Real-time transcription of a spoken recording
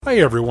Hi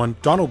everyone,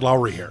 Donald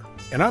Lowry here,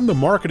 and I'm the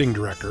marketing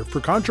director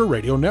for Contra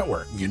Radio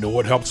Network. You know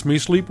what helps me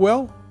sleep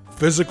well?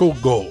 Physical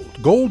gold.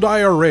 Gold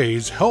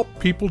IRAs help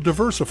people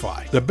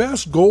diversify. The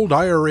best gold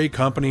IRA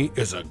company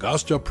is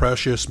Augusta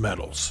Precious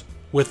Metals,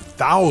 with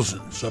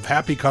thousands of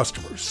happy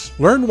customers.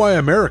 Learn why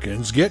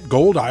Americans get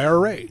gold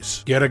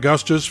IRAs. Get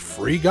Augusta's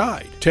free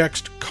guide.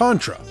 Text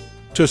CONTRA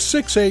to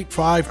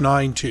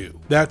 68592.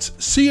 That's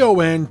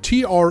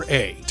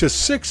CONTRA to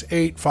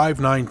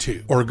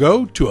 68592. Or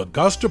go to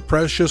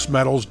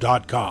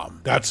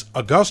AugustaPreciousMetals.com. That's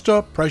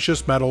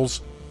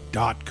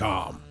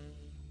AugustaPreciousMetals.com.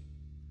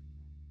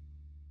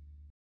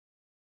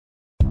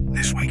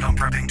 This week on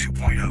Prepping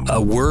 2.0.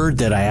 A word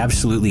that I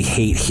absolutely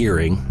hate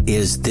hearing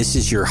is "this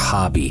is your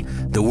hobby."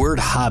 The word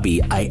hobby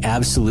I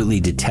absolutely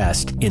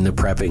detest in the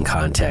prepping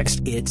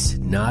context. It's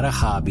not a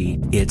hobby.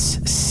 It's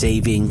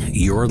saving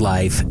your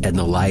life and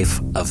the life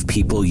of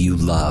people you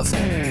love.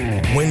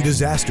 When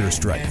disaster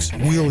strikes,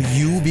 will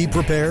you be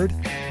prepared?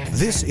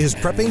 This is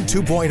Prepping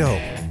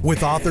 2.0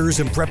 with authors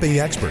and prepping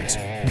experts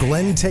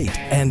Glenn Tate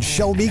and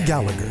Shelby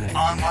Gallagher.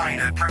 Online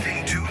at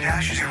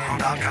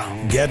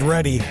prepping2-0.com. Get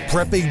ready.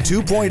 Prepping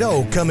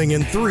 2.0 coming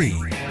in 3,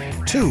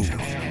 2,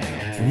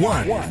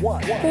 1.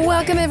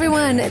 Welcome,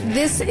 everyone.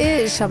 This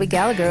is Shelby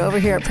Gallagher over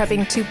here at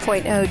Prepping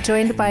 2.0,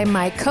 joined by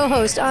my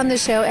co-host on the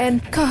show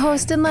and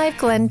co-host in life,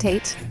 Glenn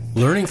Tate.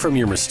 Learning from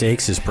your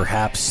mistakes is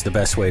perhaps the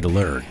best way to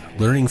learn.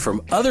 Learning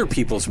from other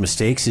people's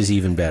mistakes is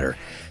even better.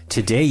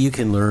 Today you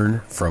can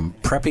learn from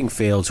prepping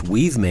fails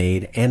we've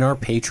made, and our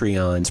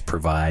Patreons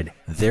provide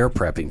their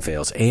prepping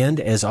fails. And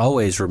as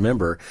always,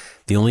 remember,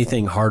 the only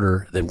thing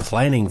harder than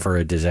planning for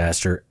a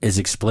disaster is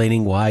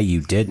explaining why you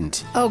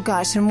didn't. Oh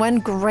gosh, and one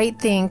great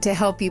thing to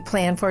help you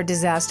plan for a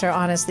disaster,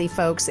 honestly,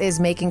 folks,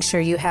 is making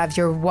sure you have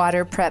your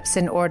water preps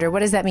in order. What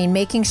does that mean?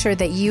 Making sure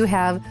that you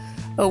have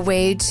a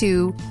way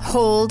to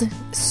hold,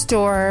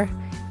 store,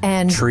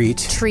 and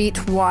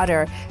treat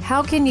water.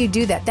 How can you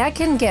do that? That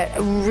can get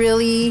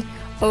really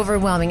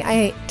overwhelming.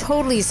 I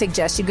totally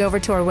suggest you go over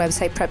to our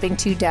website,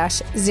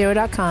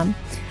 prepping2-0.com.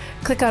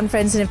 Click on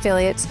Friends and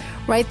Affiliates.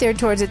 Right there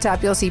towards the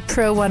top, you'll see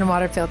Pro One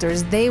water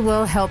filters. They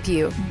will help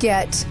you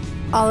get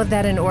all of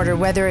that in order,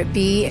 whether it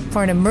be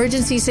for an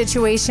emergency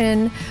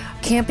situation,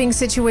 camping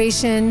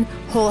situation,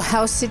 whole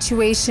house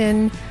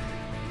situation,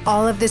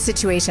 all of the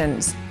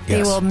situations. Yes.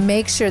 They will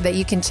make sure that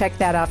you can check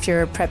that off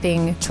your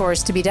prepping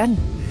chores to be done.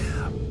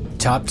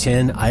 Top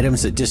 10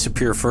 items that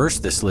disappear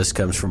first. This list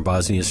comes from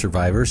Bosnia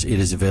survivors. It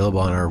is available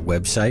on our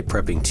website,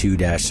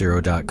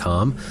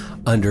 prepping2-0.com,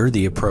 under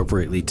the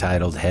appropriately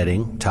titled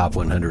heading, Top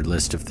 100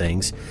 List of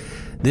Things.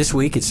 This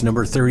week, it's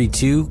number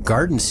 32,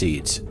 garden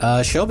seeds.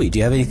 Shelby, do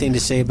you have anything to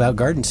say about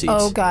garden seeds?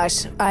 Oh,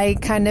 gosh. I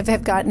kind of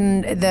have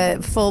gotten the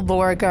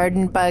full-bore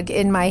garden bug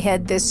in my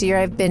head this year.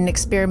 I've been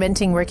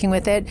experimenting, working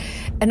with it.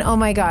 And oh,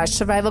 my gosh,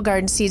 Survival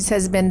Garden Seeds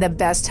has been the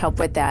best help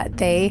with that.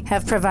 They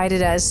have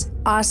provided us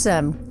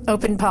awesome,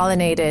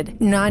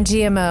 open-pollinated,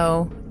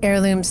 non-GMO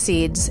heirloom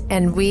seeds,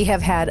 and we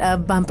have had a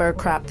bumper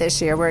crop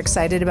this year. We're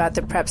excited about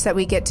the preps that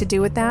we get to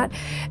do with that,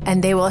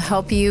 and they will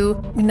help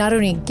you not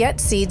only get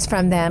seeds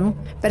from them,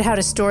 but how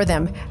to store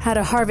them, how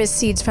to harvest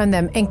seeds from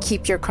them, and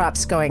keep your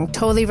crops going.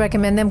 Totally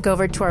recommend them. Go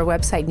over to our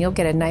website, and you'll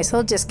get a nice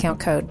little discount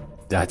code.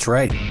 That's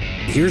right.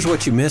 Here's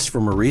what you missed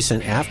from a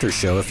recent after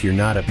show if you're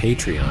not a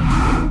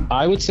Patreon.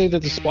 I would say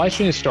that the supply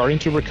chain is starting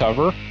to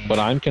recover, but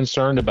I'm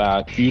concerned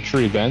about future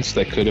events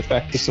that could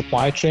affect the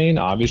supply chain.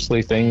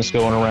 Obviously, things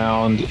going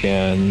around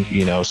in,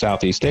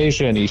 Southeast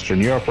Asia and Eastern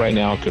Europe right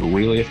now could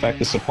really affect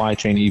the supply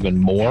chain even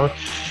more.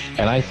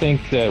 And I think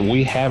that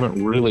we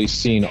haven't really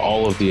seen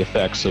all of the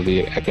effects of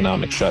the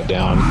economic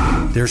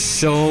shutdown. There's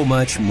so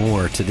much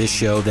more to this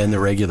show than the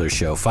regular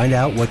show. Find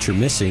out what you're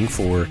missing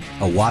for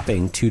a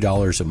whopping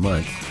 $2 a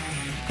month.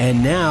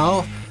 And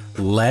now,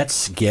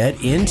 let's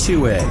get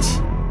into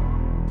it.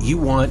 You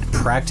want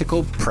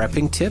practical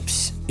prepping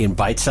tips in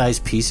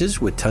bite-sized pieces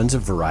with tons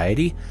of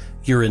variety?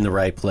 You're in the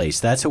right place.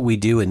 That's what we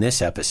do in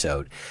this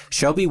episode.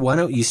 Shelby, why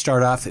don't you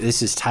start off?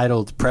 This is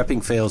titled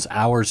Prepping Fails,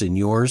 Ours and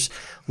Yours.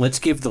 Let's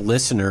give the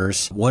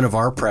listeners one of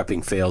our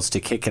prepping fails to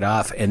kick it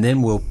off, and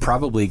then we'll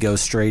probably go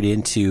straight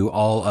into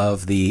all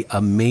of the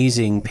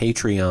amazing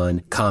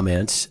Patreon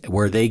comments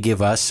where they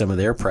give us some of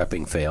their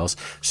prepping fails.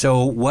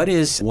 So what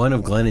is one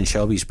of Glenn and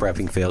Shelby's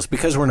prepping fails?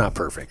 Because we're not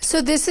perfect.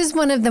 So this is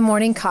one of the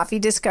morning coffee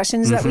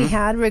discussions that we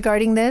had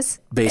regarding this.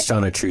 Based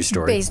on a true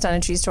story.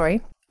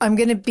 I'm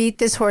going to beat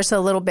this horse a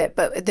little bit,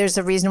 but there's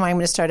a reason why I'm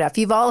going to start off.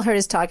 You've all heard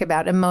us talk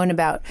about and moan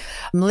about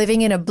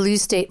living in a blue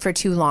state for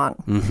too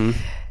long. Mm-hmm.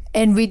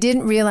 And we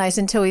didn't realize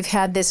until we've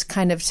had this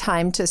kind of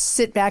time to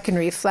sit back and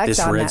reflect on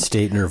that. This red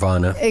state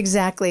nirvana.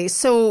 Exactly.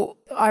 So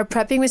our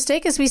prepping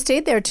mistake is we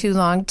stayed there too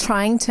long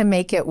trying to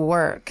make it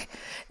work,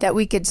 that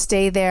we could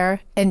stay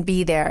there and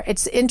be there.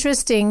 It's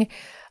interesting,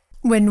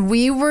 when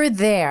we were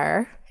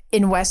there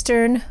in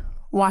Western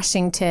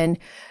Washington,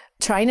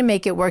 trying to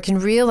make it work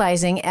and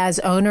realizing as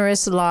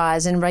onerous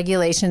laws and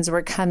regulations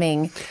were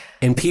coming.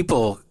 And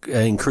people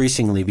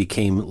increasingly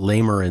became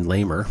lamer and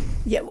lamer.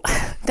 Yeah,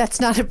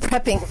 that's not a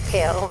prepping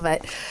fail,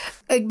 but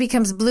it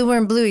becomes bluer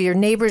and bluer. Your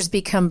neighbors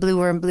become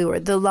bluer and bluer.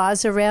 The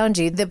laws around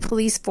you, the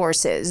police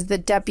forces, the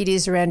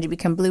deputies around you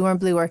become bluer and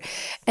bluer.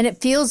 And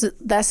it feels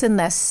less and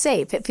less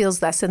safe. It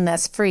feels less and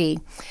less free.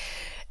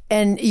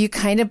 And you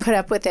kind of put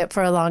up with it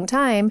for a long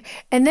time.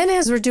 And then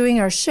as we're doing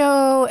our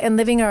show and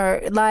living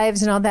our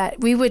lives and all that,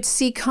 we would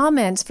see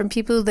comments from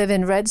people who live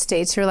in red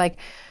states who are like,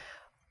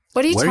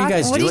 what are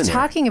you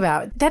talking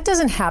about? That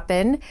doesn't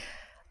happen.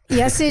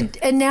 Yes,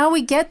 and now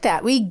we get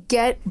that. We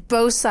get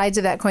both sides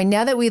of that coin.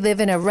 Now that we live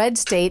in a red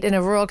state, in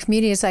a rural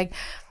community, it's like,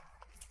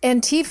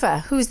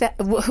 Antifa, who's that?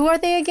 Who are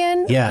they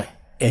again? Yeah.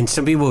 And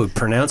some people would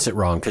pronounce it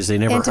wrong because they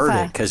never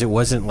heard it, because it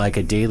wasn't like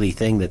a daily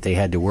thing that they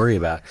had to worry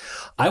about.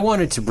 I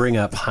wanted to bring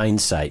up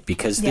hindsight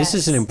because this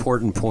is an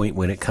important point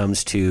when it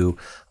comes to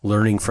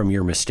learning from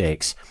your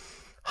mistakes.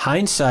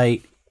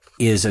 Hindsight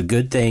is a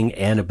good thing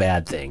and a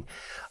bad thing.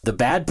 The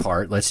bad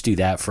part, let's do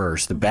that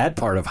first. The bad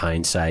part of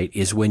hindsight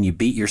is when you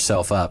beat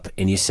yourself up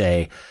and you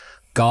say,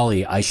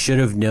 golly, I should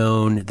have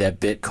known that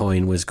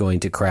Bitcoin was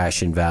going to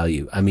crash in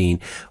value. I mean,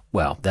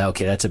 well,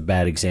 that's a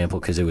bad example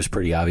because it was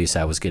pretty obvious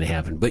that was going to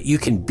happen. But you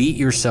can beat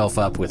yourself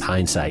up with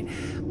hindsight.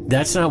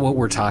 That's not what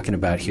we're talking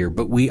about here.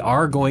 But we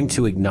are going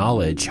to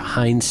acknowledge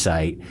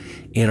hindsight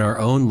in our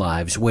own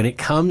lives when it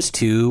comes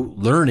to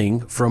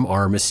learning from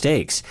our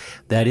mistakes.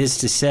 That is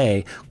to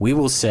say, we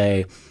will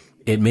say,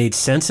 it made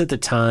sense at the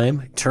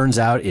time. Turns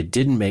out it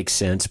didn't make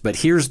sense. But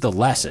here's the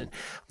lesson.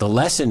 The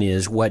lesson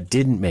is what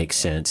didn't make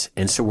sense.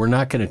 And so we're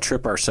not going to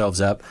trip ourselves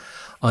up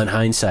on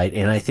hindsight.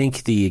 And I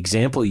think the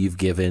example you've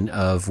given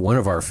of one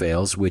of our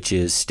fails, which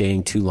is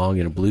staying too long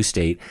in a blue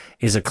state,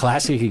 is a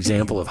classic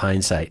example of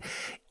hindsight.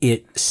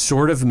 It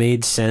sort of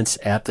made sense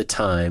at the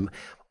time,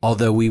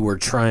 although we were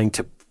trying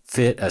to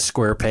fit a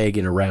square peg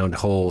in a round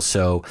hole.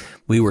 So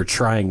we were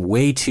trying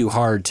way too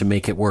hard to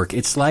make it work.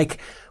 It's like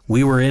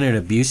we were in an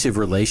abusive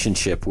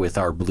relationship with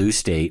our blue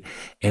state,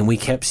 and we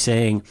kept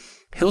saying,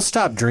 he'll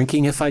stop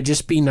drinking if I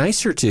just be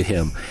nicer to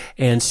him.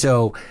 And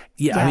so,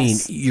 I mean,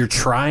 you're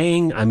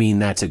trying. I mean,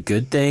 that's a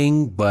good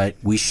thing, but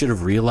we should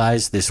have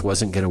realized this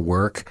wasn't going to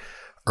work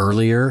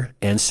earlier.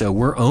 And so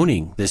we're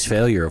owning this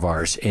failure of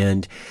ours.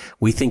 And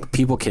we think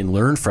people can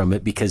learn from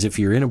it because if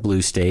you're in a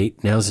blue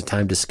state, now's the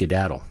time to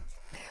skedaddle.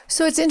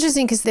 So it's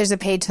interesting because there's a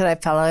page that I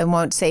follow. I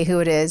won't say who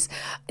it is.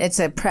 It's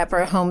a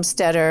prepper,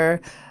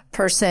 homesteader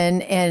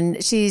person,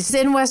 and she's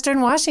in Western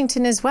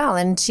Washington as well,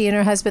 and she and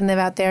her husband live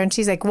out there, and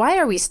she's like, why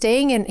are we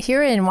staying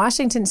here in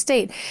Washington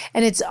State?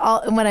 And it's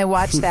all, when I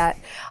watch that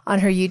on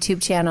her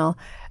YouTube channel,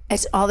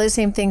 it's all the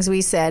same things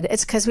we said.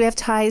 It's because we have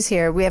ties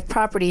here, we have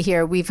property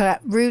here, we've got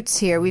roots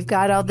here, we've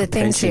got all the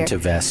things here. Pension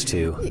to vest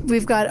too.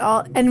 We've got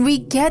all, and we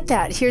get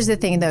that. Here's the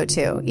thing though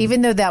too,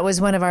 even though that was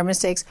one of our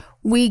mistakes,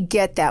 we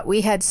get that.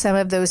 We had some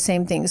of those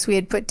same things. We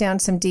had put down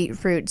some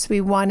deep roots.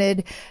 We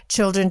wanted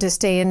children to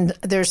stay in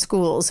their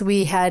schools.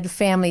 We had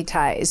family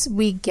ties.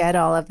 We get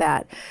all of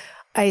that.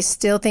 I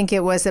still think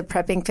it was a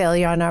prepping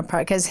failure on our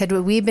part, because had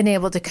we been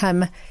able to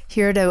come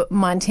here to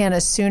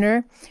Montana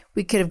sooner,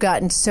 we could have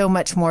gotten so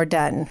much more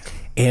done.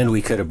 And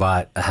we could have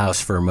bought a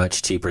house for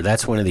much cheaper.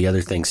 That's one of the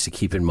other things to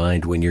keep in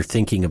mind when you're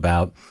thinking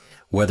about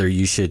whether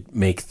you should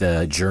make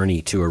the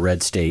journey to a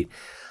red state.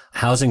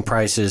 Housing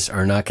prices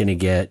are not going to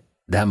get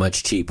that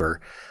much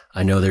cheaper.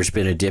 I know there's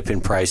been a dip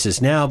in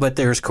prices now, but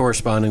there's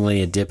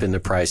correspondingly a dip in the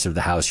price of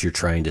the house you're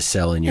trying to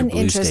sell in your blue state.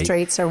 And interest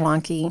rates are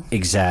wonky.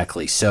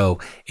 Exactly. So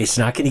it's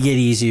not going to get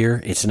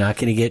easier. It's not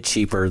going to get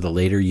cheaper the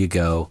later you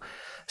go.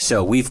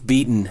 So we've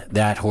beaten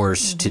that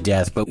horse to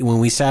death. But when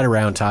we sat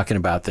around talking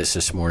about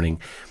this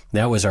morning,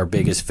 that was our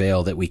biggest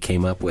fail that we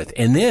came up with.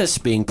 And this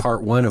being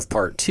part one of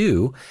part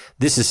two,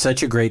 this is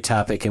such a great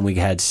topic, and we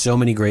had so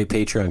many great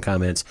Patreon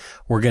comments.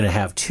 We're going to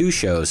have 2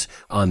 shows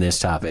on this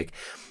topic.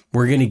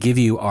 We're going to give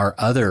you our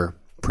other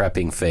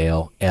prepping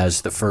fail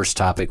as the first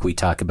topic we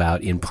talk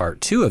about in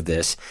part 2 of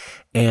this.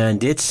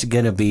 And it's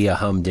going to be a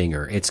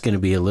humdinger. It's going to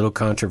be a little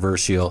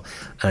controversial,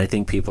 and I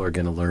think people are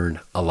going to learn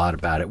a lot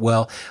about it.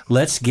 Well,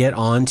 let's get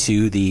on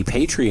to the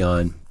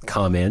Patreon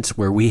comments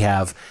where we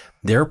have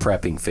their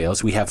prepping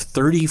fails. We have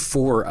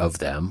 34 of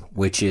them,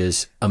 which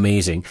is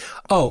amazing.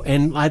 Oh,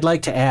 and I'd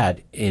like to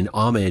add, in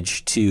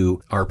homage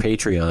to our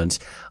Patreons,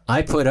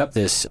 I put up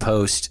this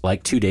post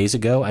like 2 days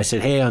ago. I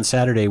said, hey, on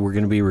Saturday, we're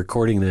going to be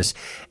recording this.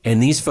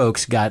 And these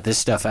folks got this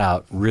stuff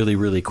out really,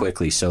 really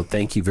quickly. So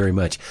thank you very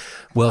much.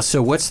 Well,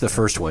 so what's the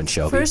first one,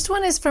 Shelby? First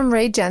one is from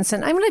Ray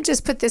Jensen. I'm going to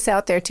just put this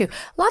out there, too.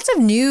 Lots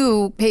of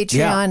new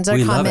Patreons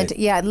are commenting.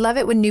 Yeah, I love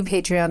it when new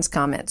Patreons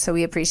comment. So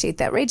we appreciate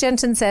that. Ray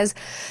Jensen says,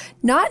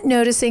 not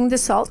noticing the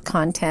salt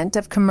content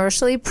of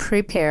commercially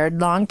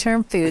prepared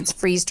long-term foods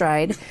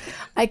freeze-dried,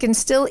 I can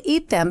still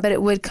eat them, but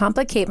it would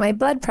complicate my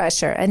blood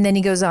pressure. And then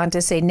he goes on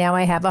to say, now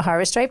I have a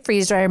Harvest Right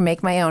freeze dryer,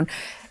 make my own.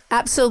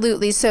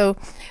 Absolutely. So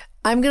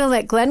I'm going to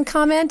let Glenn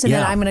comment, and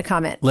then I'm going to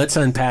comment. Let's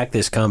unpack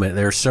this comment.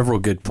 There are several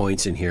good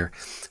points in here.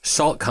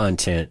 Salt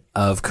content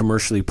of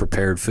commercially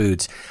prepared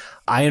foods.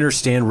 I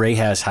understand Ray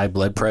has high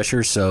blood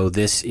pressure, so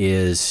this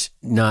is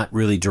not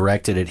really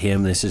directed at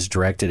him. This is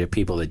directed at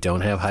people that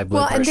don't have high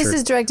blood pressure. Well, and this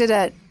is directed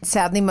at,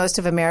 sadly, most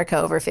of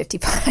America over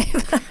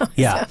 55.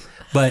 Yeah.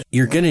 But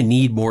you're going to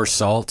need more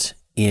salt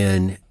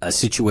in a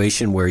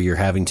situation where you're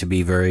having to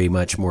be very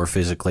much more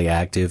physically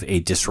active, a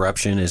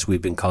disruption, as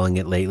we've been calling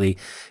it lately.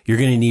 You're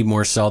going to need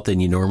more salt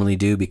than you normally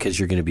do because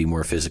you're going to be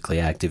more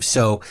physically active.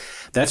 So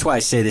that's why I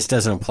say this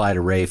doesn't apply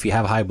to Ray. If you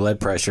have high blood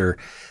pressure,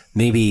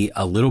 maybe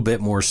a little bit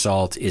more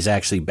salt is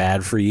actually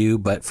bad for you,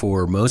 but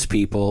for most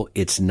people,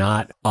 it's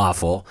not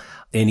awful.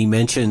 And he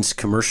mentions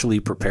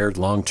commercially prepared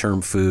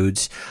long-term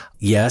foods.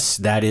 Yes,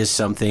 that is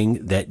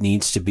something that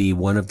needs to be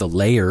one of the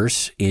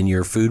layers in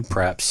your food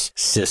preps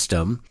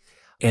system.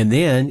 And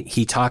then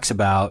he talks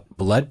about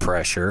blood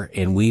pressure,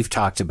 and we've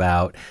talked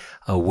about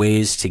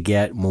ways to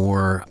get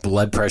more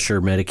blood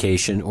pressure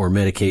medication or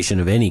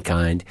medication of any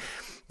kind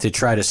to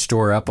try to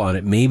store up on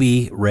it.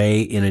 Maybe,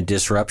 Ray, in a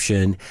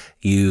disruption,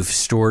 you've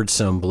stored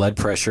some blood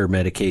pressure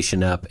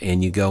medication up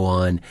and you go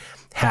on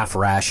half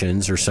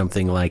rations or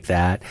something like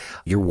that.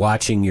 You're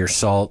watching your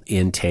salt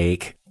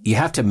intake. You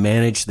have to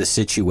manage the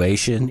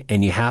situation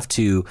and you have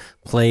to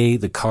play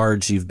the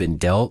cards you've been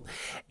dealt.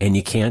 And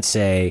you can't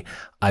say,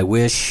 I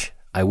wish.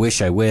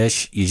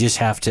 You just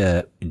have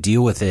to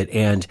deal with it.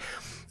 And,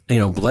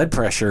 blood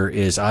pressure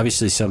is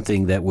obviously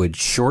something that would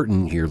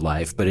shorten your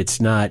life, but it's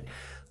not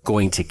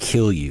going to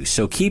kill you.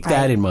 So keep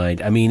that in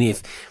mind. I mean,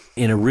 if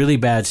in a really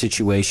bad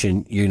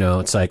situation,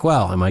 it's like,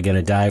 well, am I going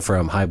to die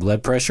from high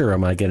blood pressure or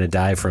am I going to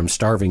die from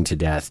starving to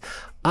death?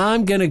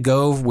 I'm going to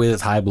go with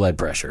high blood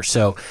pressure.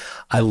 So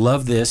I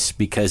love this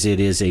because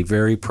it is a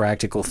very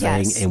practical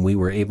thing, and we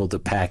were able to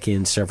pack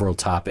in several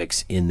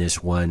topics in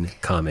this one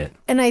comment.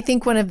 And I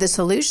think one of the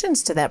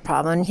solutions to that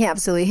problem, he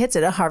absolutely hits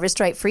it, a harvest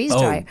right, freeze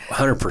dry.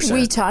 100%.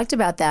 We talked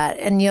about that.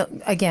 And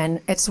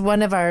again, it's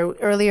one of our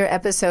earlier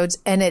episodes,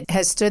 and it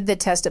has stood the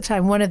test of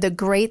time. One of the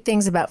great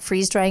things about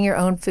freeze drying your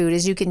own food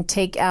is you can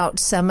take out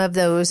some of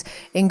those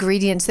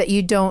ingredients that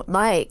you don't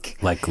like.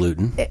 Like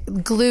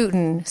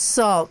gluten,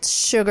 salt,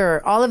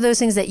 sugar, all of those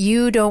things that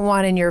you don't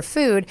want in your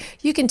food.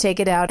 You can take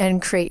it out and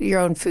create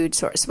your own food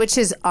source, which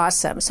is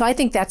awesome. So I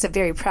think that's a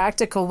very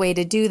practical way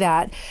to do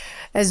that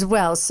as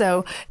well.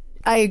 So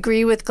I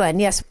agree with Glenn.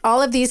 Yes,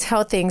 all of these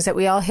health things that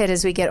we all hit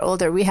as we get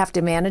older, we have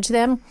to manage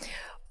them.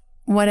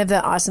 One of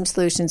the awesome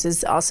solutions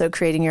is also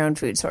creating your own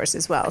food source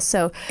as well.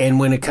 And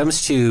when it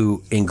comes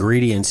to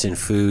ingredients in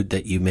food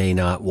that you may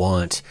not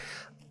want,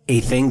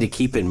 a thing to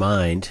keep in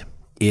mind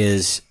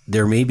is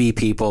there may be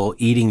people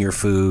eating your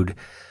food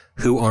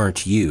who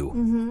aren't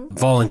you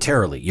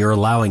voluntarily. You're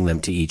allowing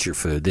them to eat your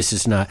food. This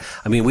is not,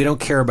 we don't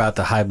care about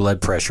the high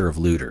blood pressure of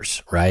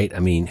looters, right?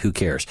 Who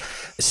cares?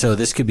 So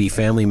this could be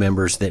family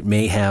members that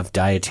may have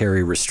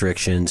dietary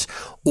restrictions,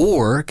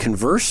 or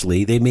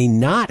conversely, they may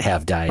not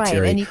have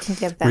dietary and you can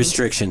give them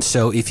restrictions.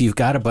 So if you've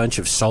got a bunch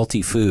of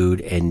salty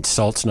food and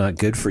salt's not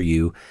good for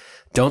you,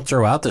 don't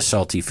throw out the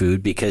salty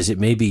food because it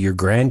may be your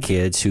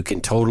grandkids who can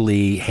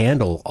totally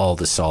handle all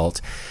the salt.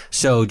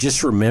 So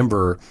just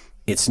remember,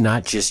 it's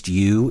not just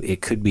you,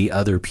 it could be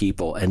other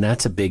people, and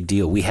that's a big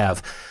deal. We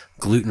have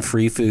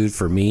gluten-free food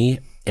for me,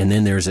 and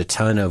then there's a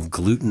ton of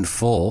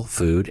gluten-full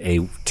food,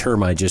 a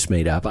term I just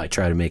made up. I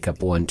try to make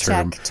up one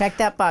term. Check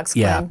that box,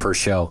 Glenn. Yeah, per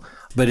show.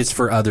 But it's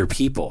for other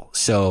people,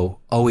 so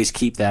always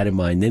keep that in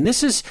mind. And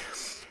this is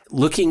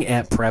looking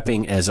at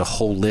prepping as a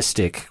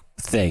holistic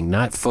thing,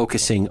 not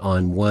focusing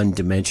on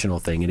one-dimensional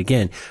thing. And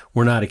again,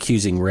 we're not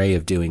accusing Ray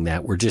of doing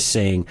that. We're just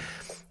saying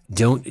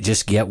don't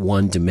just get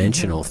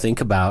one-dimensional. Think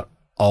about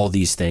all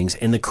these things.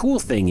 And the cool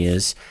thing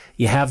is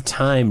you have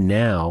time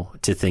now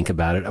to think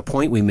about it. A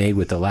point we made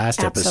with the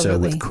last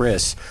episode with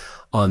Chris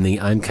on the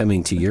I'm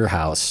coming to your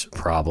house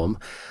problem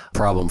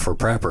for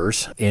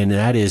preppers. And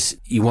that is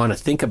you want to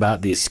think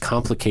about these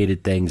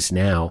complicated things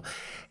now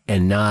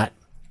and not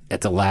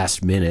at the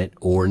last minute,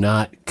 or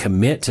not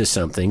commit to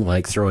something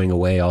like throwing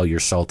away all your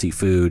salty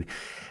food.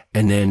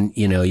 And then,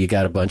 you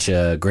got a bunch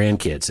of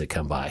grandkids that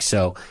come by.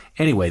 So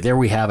anyway, there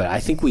we have it. I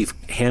think we've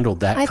handled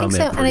that comment pretty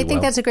well. And I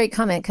think that's a great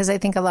comment because I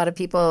think a lot of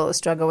people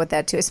struggle with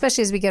that too,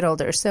 especially as we get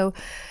older. So,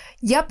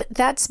 yep,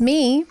 that's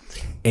me.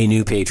 A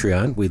new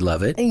Patreon. We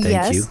love it.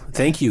 Thank you.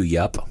 Thank you,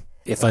 Yup.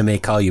 If I may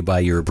call you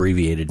by your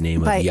abbreviated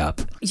name of Yup.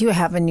 You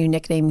have a new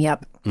nickname,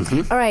 Yup.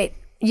 Mm-hmm. All right.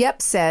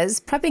 Yep says,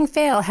 prepping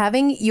fail,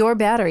 having your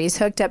batteries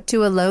hooked up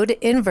to a load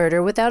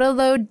inverter without a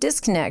load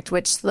disconnect,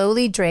 which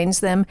slowly drains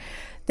them,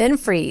 then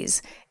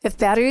freeze. If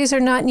batteries are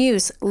not in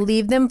use,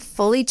 leave them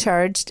fully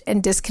charged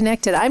and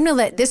disconnected. I'm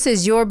going to this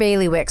is your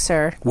bailiwick,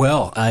 sir.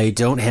 Well, I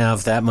don't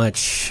have that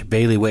much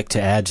bailiwick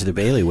to add to the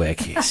bailiwick.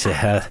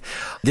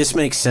 This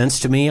makes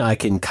sense to me. I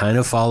can kind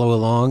of follow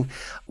along.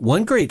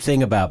 One great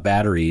thing about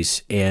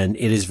batteries, and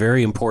it is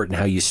very important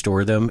how you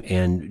store them,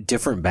 and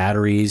different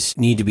batteries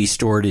need to be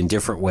stored in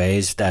different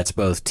ways. That's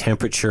both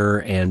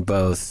temperature and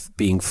both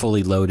being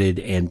fully loaded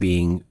and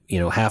being,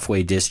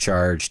 halfway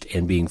discharged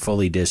and being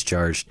fully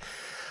discharged.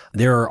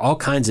 There are all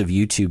kinds of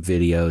YouTube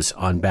videos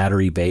on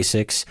battery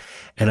basics,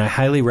 and I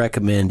highly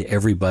recommend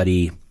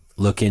everybody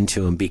look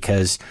into them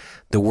because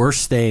the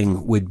worst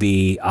thing would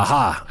be,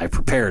 I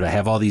prepared, I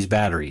have all these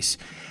batteries.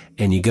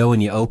 and you go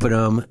and you open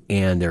them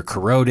and they're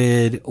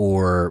corroded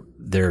or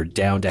they're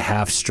down to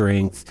half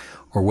strength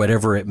or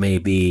whatever it may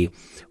be.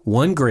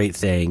 One great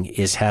thing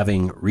is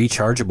having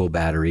rechargeable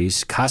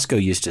batteries.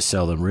 Costco used to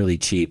sell them really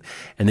cheap,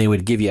 and they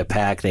would give you a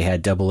pack. They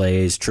had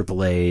AA's,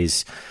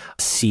 AAA's,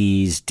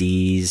 C's,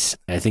 D's.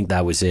 I think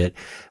that was it.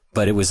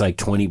 But it was like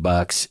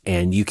 $20,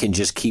 and you can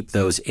just keep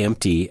those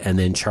empty and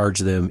then charge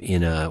them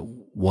in a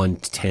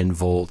 110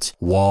 volt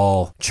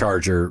wall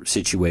charger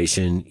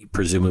situation.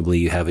 Presumably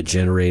you have a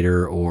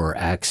generator or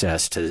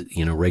access to,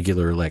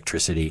 regular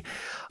electricity.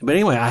 But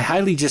anyway, I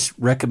highly just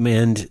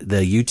recommend the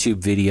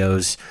YouTube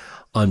videos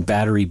on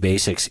battery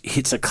basics.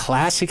 It's a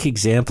classic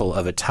example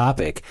of a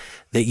topic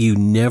that you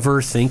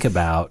never think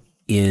about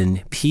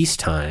in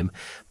peacetime,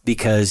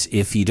 because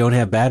if you don't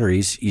have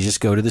batteries, you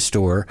just go to the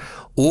store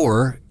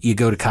or you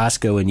go to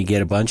Costco and you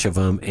get a bunch of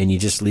them and you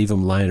just leave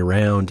them lying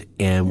around,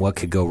 and what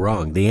could go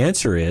wrong? The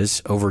answer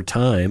is, over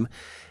time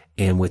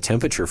and with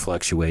temperature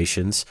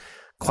fluctuations,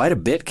 quite a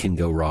bit can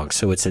go wrong.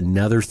 So it's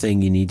another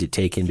thing you need to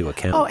take into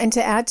account. Oh, and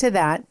to add to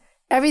that,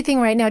 everything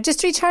right now,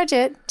 just recharge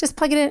it. Just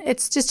plug it in.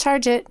 Just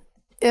charge it.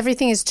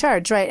 Everything is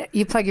charged, right?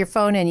 You plug your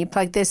phone in, you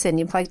plug this in,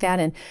 you plug that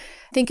in.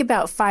 Think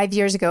about 5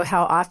 years ago,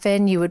 how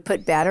often you would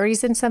put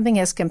batteries in something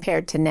as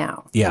compared to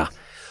now. Yeah.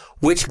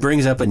 Which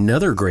brings up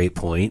another great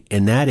point,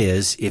 and that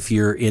is, if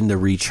you're in the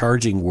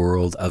recharging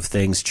world of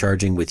things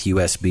charging with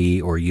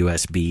USB or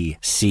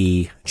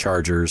USB-C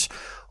chargers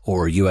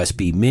or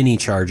USB mini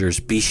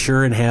chargers, be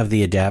sure and have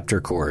the adapter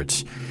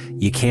cords.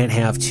 You can't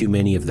have too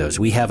many of those.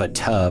 We have a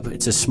tub.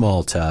 It's a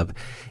small tub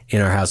in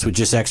our house with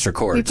just extra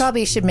cords. We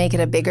probably should make it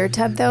a bigger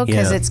tub, though,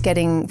 because it's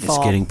getting full.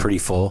 It's getting pretty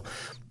full.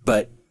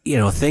 But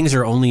things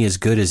are only as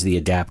good as the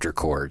adapter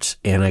cords.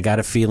 And I got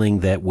a feeling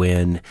that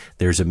when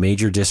there's a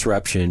major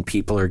disruption,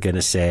 people are going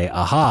to say,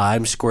 aha,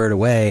 I'm squared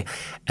away.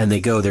 And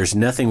they go, there's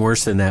nothing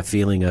worse than that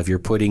feeling of you're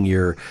putting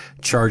your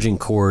charging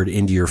cord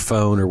into your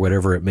phone or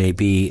whatever it may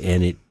be,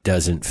 and it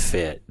doesn't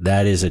fit.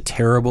 That is a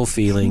terrible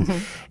feeling.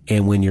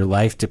 And when your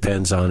life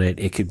depends on it,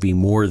 it could be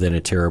more than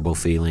a terrible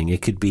feeling.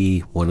 It could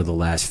be one of the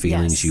last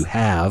feelings you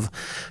have.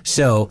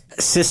 So,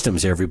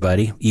 systems,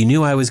 everybody. You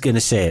knew I was going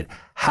to say it.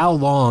 How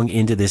long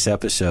into this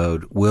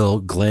episode will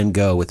Glenn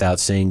go without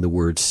saying the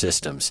word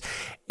systems?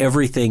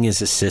 Everything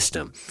is a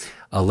system.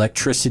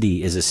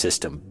 Electricity is a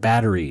system.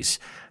 Batteries,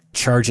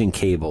 charging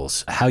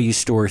cables, how you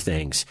store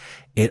things.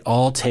 It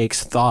all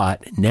takes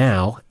thought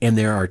now, and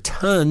there are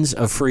tons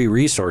of free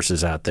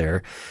resources out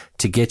there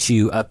to get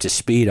you up to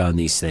speed on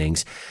these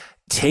things.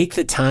 Take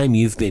the time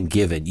you've been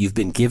given. You've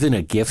been given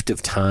a gift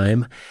of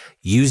time.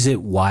 Use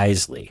it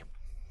wisely.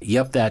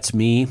 Yep, that's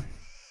me.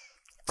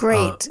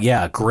 Great.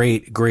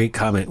 Great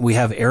comment. We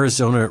have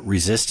Arizona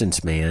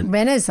Resistance Man.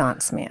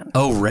 Renaissance Man.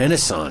 Oh,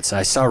 Renaissance.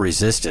 I saw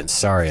Resistance.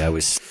 Sorry, I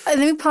was... Let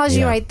me pause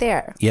you right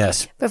there.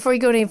 Yes. Before you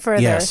go any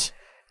further. Yes.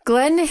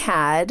 Glenn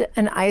had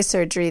an eye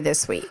surgery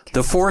this week.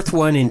 The fourth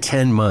one in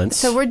 10 months.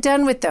 So we're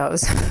done with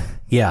those.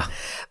 Yeah.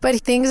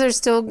 But things are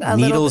still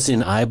Needles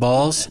in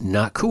eyeballs,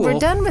 not cool. We're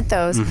done with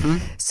those.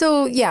 Mm-hmm.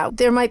 So,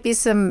 there might be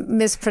some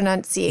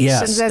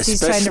mispronunciations as he's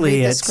trying to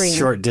read the screen. Especially at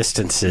short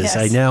distances. Yes.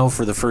 I now,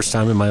 for the first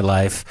time in my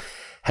life,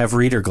 have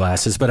reader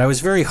glasses, but I was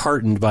very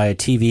heartened by a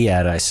TV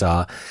ad I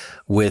saw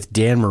with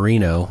Dan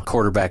Marino,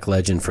 quarterback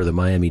legend for the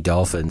Miami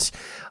Dolphins,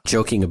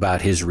 joking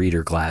about his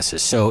reader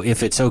glasses. So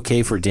if it's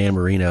okay for Dan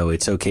Marino,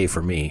 it's okay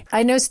for me.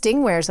 I know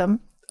Sting wears them.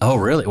 Oh,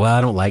 really? Well,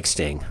 I don't like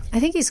Sting. I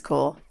think he's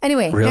cool.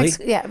 Anyway, really?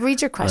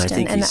 Read your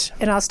question,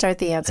 and I'll start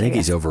the answer. I think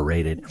he's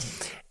overrated.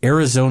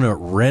 Arizona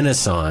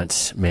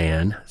Renaissance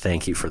Man,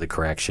 thank you for the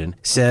correction,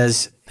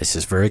 says, this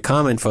is very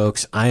common,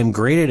 folks, I am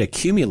great at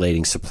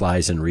accumulating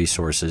supplies and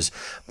resources,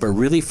 but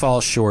really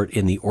fall short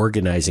in the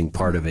organizing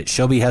part of it.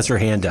 Shelby has her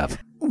hand up.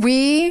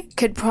 We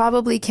could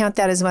probably count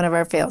that as one of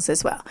our fails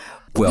as well.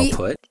 Well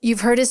put.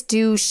 You've heard us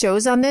do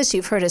shows on this.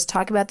 You've heard us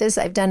talk about this.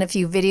 I've done a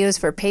few videos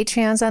for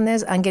Patreons on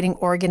this, on getting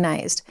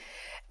organized.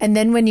 And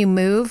then when you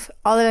move,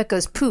 all of it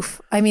goes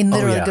poof. I mean,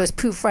 literally goes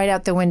poof right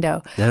out the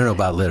window. I don't know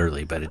about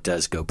literally, but it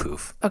does go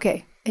poof.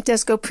 Okay. It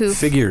does go poof.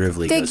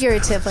 Figuratively. Goes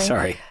poof.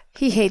 Sorry.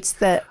 He hates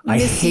the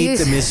misuse. I hate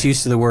the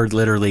misuse of the word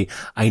literally.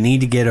 I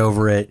need to get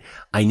over it.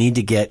 I need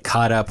to get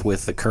caught up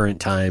with the current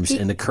times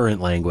and the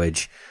current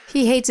language.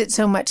 He hates it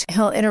so much,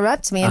 he'll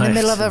interrupt me in the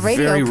middle of a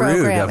radio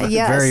program. Rude.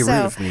 Very rude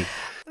of me.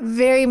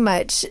 Very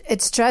much.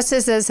 It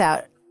stresses us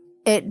out.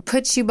 It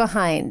puts you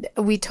behind.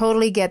 We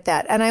totally get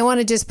that. And I want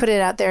to just put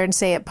it out there and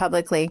say it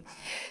publicly.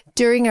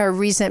 During our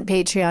recent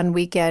Patreon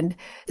weekend,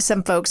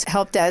 some folks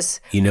helped us.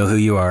 You know who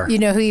you are. You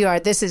know who you are.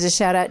 This is a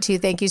shout out to you.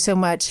 Thank you so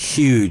much.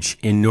 Huge,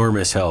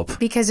 enormous help.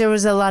 Because there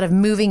was a lot of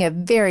moving of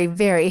very,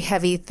 very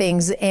heavy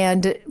things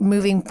and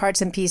moving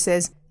parts and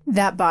pieces.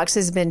 That box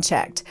has been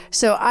checked.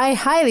 So I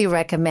highly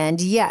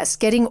recommend, yes,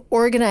 getting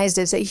organized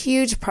is a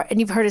huge part. And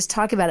you've heard us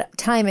talk about it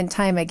time and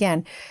time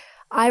again.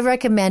 I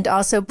recommend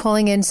also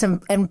pulling in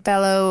some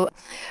fellow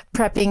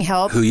prepping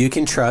help. Who you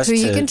can trust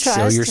to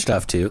show your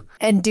stuff to.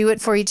 And do it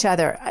for each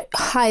other. I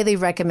highly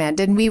recommend.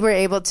 And we were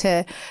able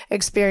to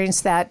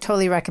experience that.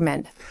 Totally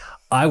recommend.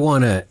 I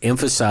want to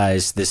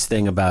emphasize this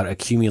thing about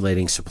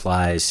accumulating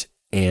supplies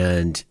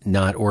and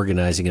not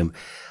organizing them.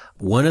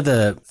 One of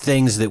the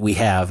things that we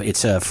have,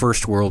 it's a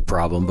first world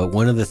problem, but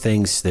one of the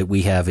things that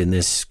we have in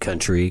this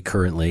country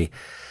currently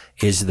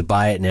is the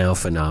buy it now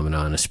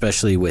phenomenon,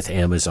 especially with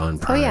Amazon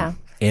Prime. Oh, yeah.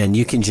 And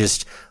you can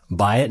just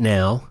buy it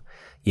now.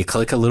 You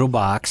click a little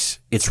box.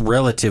 It's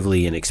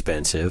relatively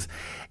inexpensive,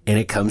 and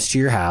it comes to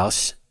your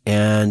house.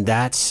 And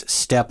that's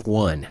step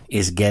one,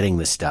 is getting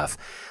the stuff.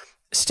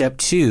 Step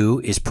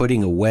two is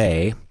putting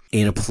away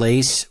in a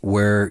place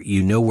where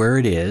you know where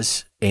it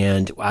is.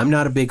 And I'm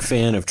not a big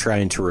fan of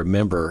trying to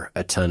remember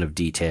a ton of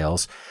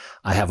details.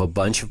 I have a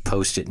bunch of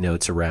Post-it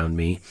notes around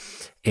me,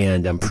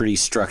 and I'm pretty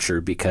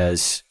structured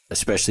because,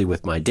 especially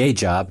with my day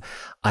job,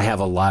 I have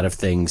a lot of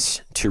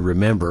things to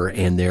remember,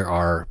 and there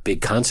are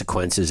big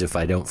consequences if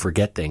I don't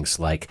forget things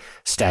like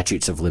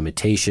statutes of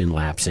limitation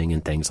lapsing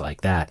and things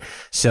like that.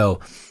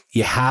 So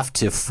you have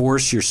to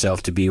force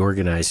yourself to be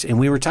organized. And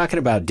we were talking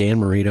about Dan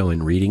Marino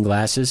and reading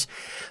glasses.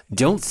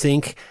 Don't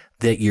think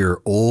that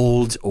you're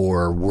old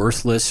or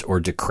worthless or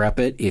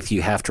decrepit if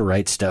you have to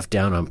write stuff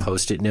down on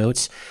Post-it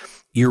notes.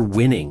 You're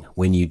winning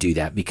when you do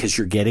that because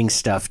you're getting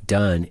stuff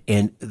done.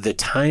 And the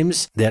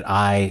times that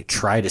I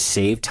try to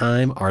save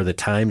time are the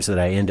times that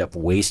I end up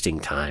wasting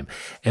time.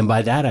 And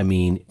by that, I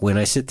mean, when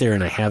I sit there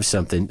and I have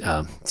something,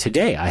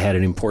 today I had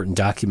an important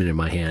document in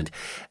my hand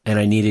and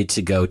I needed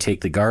to go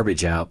take the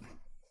garbage out.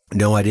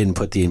 No, I didn't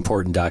put the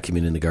important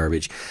document in the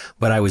garbage,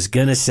 but I was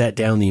going to set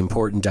down the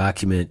important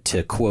document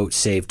to, quote,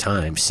 save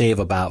time, save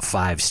about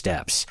 5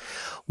 steps.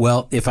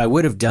 Well, if I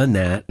would have done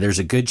that, there's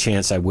a good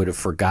chance I would have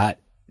forgot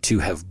to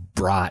have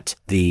brought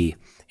the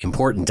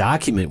important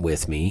document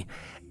with me.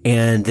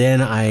 And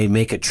then I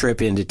make a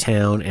trip into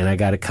town and I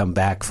got to come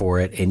back for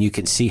it. And you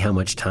can see how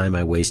much time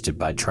I wasted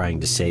by trying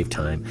to save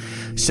time.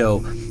 So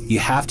you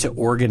have to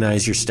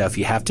organize your stuff.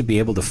 You have to be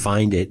able to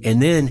find it.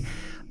 And then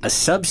a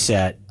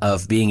subset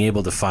of being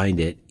able to find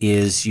it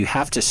is you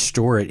have to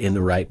store it in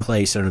the right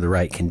place under the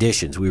right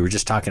conditions. We were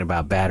just talking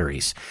about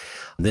batteries.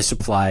 This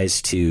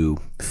applies to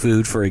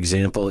food, for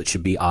example. It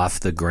should be off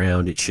the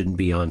ground. It shouldn't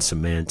be on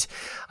cement.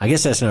 I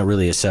guess that's not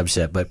really a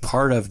subset, but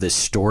part of the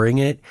storing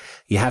it,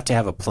 you have to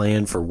have a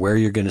plan for where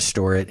you're going to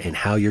store it and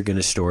how you're going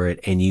to store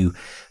it. And you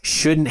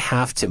shouldn't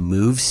have to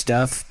move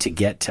stuff to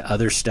get to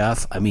other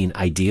stuff. I mean,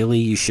 ideally,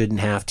 you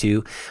shouldn't have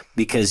to,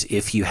 because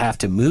if you have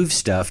to move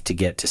stuff to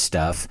get to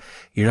stuff,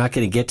 you're not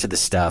going to get to the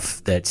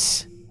stuff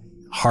that's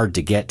hard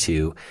to get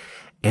to.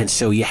 And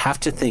so you have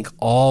to think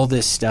all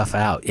this stuff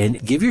out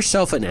and give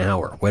yourself an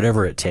hour,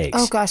 whatever it takes.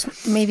 Oh,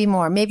 gosh, maybe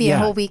more, maybe a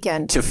whole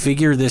weekend. To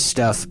figure this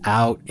stuff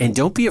out. And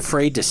don't be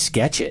afraid to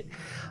sketch it.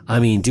 I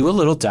mean, do a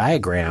little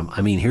diagram.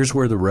 I mean, here's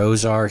where the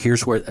rows are.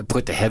 Here's where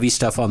put the heavy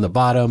stuff on the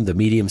bottom, the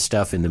medium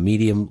stuff in the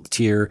medium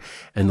tier,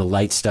 and the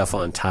light stuff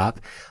on top.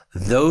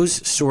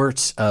 Those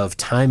sorts of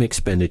time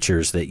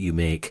expenditures that you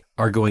make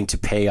are going to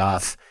pay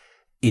off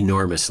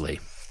enormously.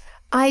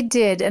 I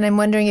did, and I'm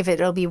wondering if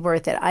it'll be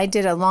worth it. I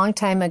did a long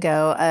time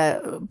ago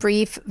a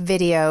brief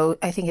video,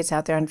 I think it's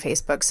out there on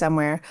Facebook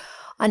somewhere,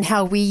 on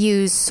how we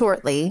use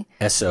Sortly.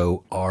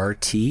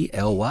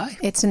 Sortly?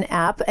 It's an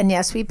app, and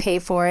yes, we pay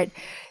for it.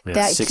 Yeah,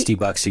 that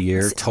 $60 a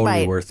year,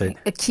 totally worth it.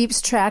 It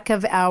keeps track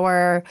of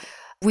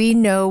we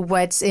know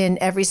what's in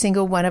every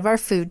single one of our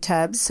food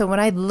tubs. So when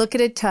I look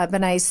at a tub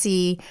and I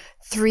see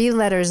 3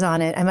 letters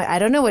on it, I'm like, I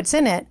don't know what's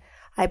in it.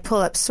 I pull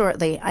up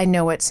Sortly. I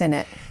know what's in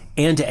it.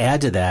 And to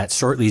add to that,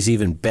 Sortly is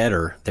even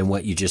better than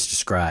what you just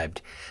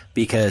described,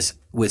 because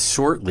with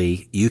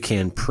Sortly, you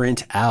can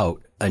print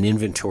out an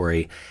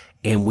inventory,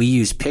 and we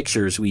use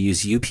pictures. We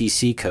use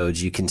UPC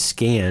codes. You can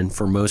scan,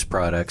 for most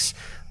products,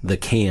 the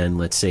can.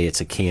 Let's say it's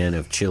a can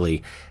of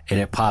chili, and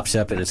it pops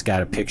up and it's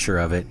got a picture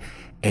of it.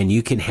 And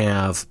you can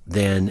have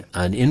then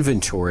an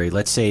inventory.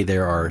 Let's say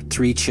there are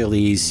 3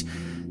 chilies,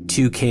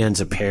 2 cans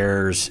of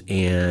pears,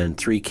 and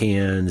 3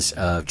 cans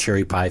of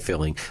cherry pie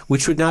filling,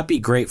 which would not be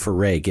great for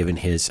Ray given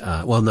his,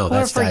 that's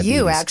diabetes. Or for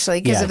you, actually,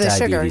 because of the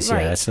sugar. Right.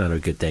 Yeah, that's not a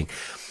good thing.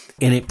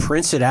 And it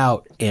prints it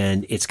out,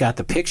 and it's got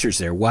the pictures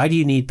there. Why do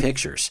you need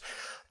pictures?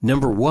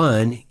 Number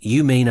one,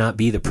 you may not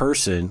be the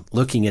person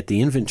looking at the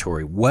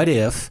inventory. What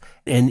if,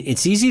 and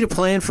it's easy to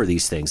plan for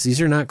these things.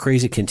 These are not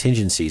crazy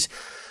contingencies.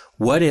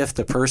 What if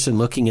the person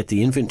looking at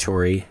the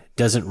inventory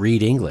doesn't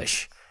read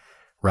English?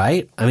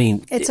 Right? I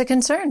mean, it's a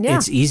concern. Yeah.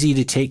 It's easy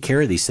to take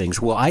care of these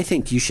things. Well, I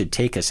think you should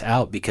take us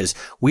out because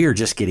we are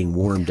just getting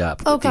warmed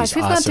up. Oh, gosh.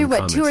 We've gone through,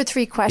 comments. 2 or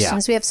 3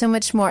 questions. Yeah. We have so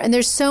much more. And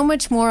there's so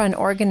much more on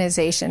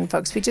organization,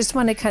 folks. We just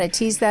want to kind of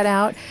tease that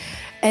out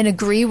and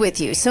agree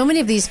with you. So many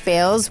of these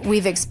fails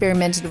we've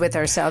experimented with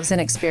ourselves and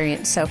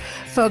experienced. So,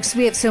 folks,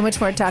 we have so much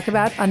more to talk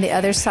about on the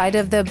other side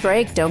of the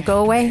break. Don't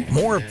go away.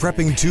 More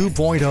Prepping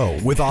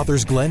 2.0 with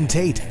authors Glenn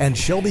Tate and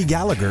Shelby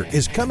Gallagher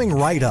is coming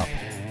right up.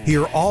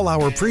 Hear all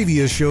our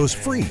previous shows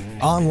free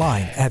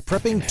online at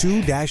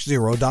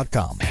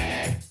prepping2-0.com.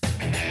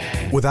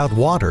 Without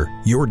water,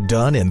 you're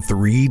done in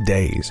 3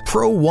 days.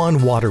 Pro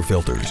One water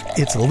filters.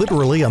 It's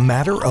literally a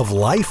matter of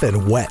life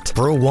and wet.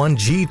 Pro One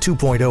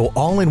G2.0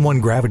 all-in-one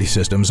gravity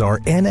systems are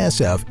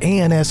NSF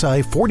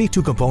ANSI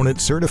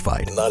 42-component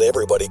certified. Not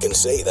everybody can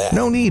say that.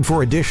 No need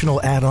for additional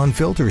add-on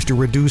filters to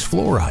reduce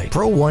fluoride.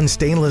 Pro One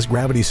stainless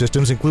gravity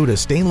systems include a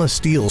stainless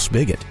steel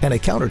spigot and a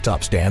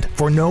countertop stand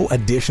for no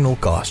additional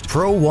cost.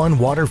 Pro One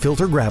water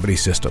filter gravity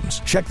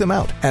systems. Check them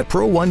out at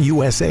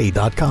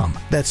ProOneUSA.com.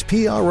 That's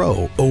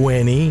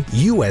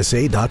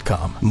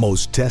PROONEUSA.com.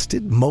 Most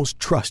tested, most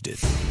trusted.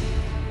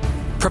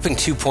 Prepping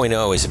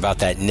 2.0 is about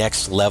that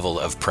next level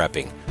of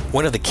prepping.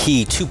 One of the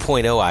key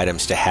 2.0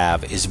 items to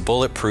have is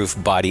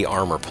bulletproof body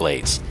armor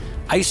plates.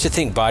 I used to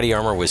think body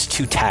armor was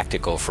too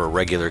tactical for a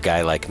regular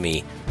guy like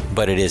me,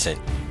 but it isn't.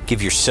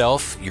 Give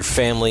yourself, your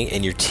family,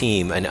 and your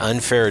team an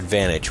unfair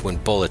advantage when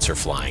bullets are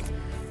flying.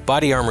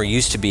 Body armor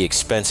used to be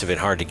expensive and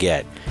hard to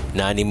get.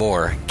 Not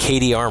anymore.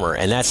 KD Armor,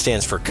 and that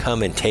stands for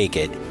Come and Take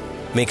It,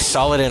 makes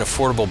solid and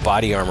affordable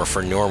body armor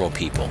for normal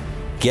people.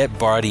 Get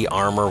body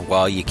armor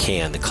while you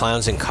can. The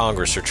clowns in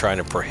Congress are trying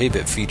to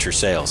prohibit future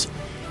sales.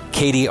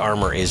 KD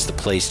Armor is the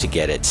place to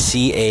get it.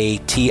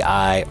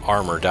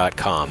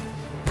 CATIarmor.com.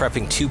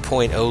 Prepping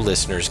 2.0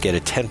 listeners get a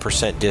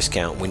 10%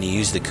 discount when you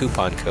use the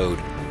coupon code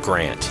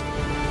GRANT.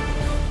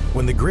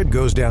 When the grid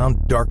goes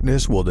down,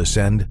 darkness will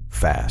descend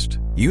fast.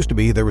 Used to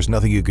be there was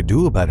nothing you could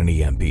do about an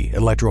EMP,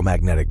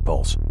 electromagnetic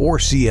pulse, or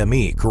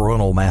CME,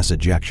 coronal mass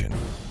ejection.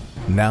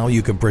 Now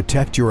you can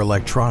protect your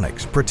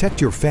electronics, protect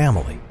your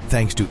family,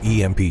 thanks to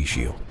EMP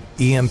Shield.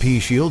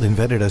 EMP Shield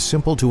invented a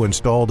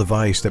simple-to-install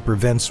device that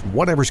prevents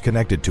whatever's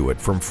connected to it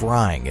from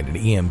frying in an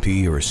EMP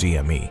or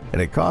CME,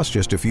 and it costs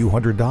just a few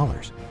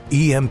 $100s.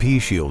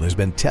 EMP Shield has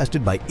been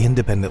tested by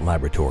independent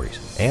laboratories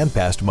and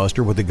passed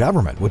muster with the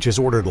government, which has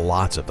ordered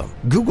lots of them.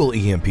 Google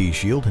EMP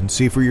Shield and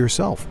see for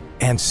yourself.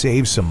 And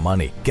save some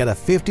money. Get a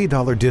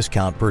 $50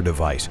 discount per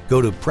device.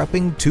 Go to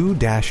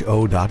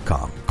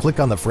prepping2-0.com. Click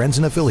on the Friends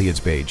and Affiliates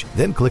page,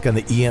 then click on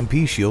the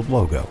EMP Shield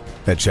logo.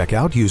 At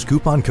checkout, use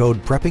coupon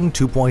code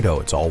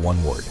PREPPING2.0. It's all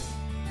one word.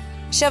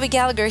 Shelby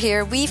Gallagher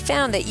here. We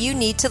found that you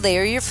need to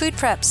layer your food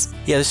preps.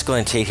 Yeah, this is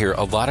Glenn Tate here.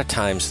 A lot of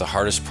times the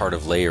hardest part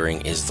of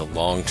layering is the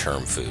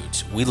long-term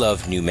foods. We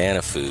love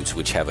Numana foods,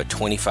 which have a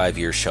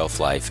 25-year shelf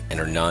life and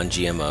are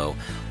non-GMO.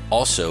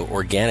 Also,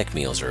 organic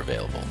meals are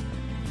available.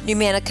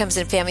 Numana comes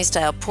in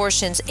family-style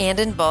portions and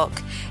in bulk.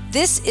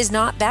 This is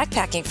not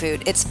backpacking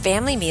food. It's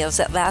family meals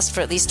that last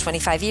for at least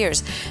 25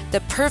 years. The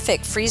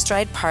perfect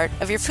freeze-dried part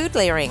of your food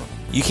layering.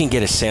 You can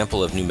get a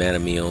sample of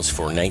Numana meals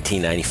for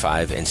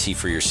 $19.95 and see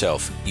for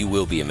yourself. You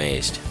will be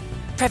amazed.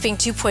 Prepping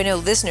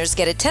 2.0 listeners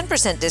get a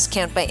 10%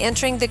 discount by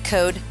entering the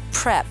code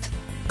PREP.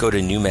 Go to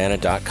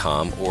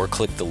Numana.com or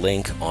click the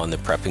link on the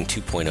Prepping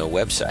 2.0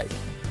 website.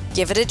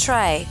 Give it a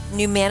try.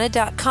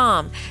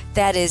 Numana.com.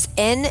 That is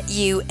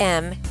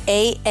NUMANNA.com.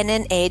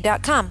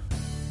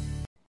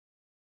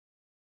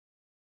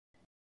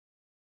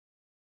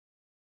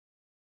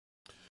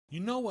 You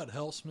know what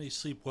helps me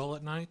sleep well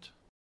at night?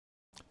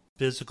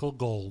 Physical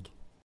gold.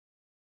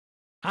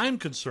 I'm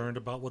concerned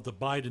about what the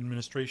Biden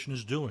administration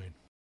is doing,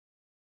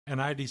 and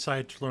I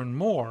decided to learn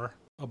more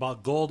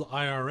about gold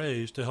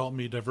IRAs to help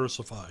me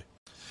diversify.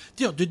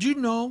 Did you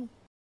know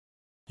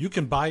you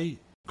can buy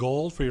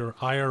gold for your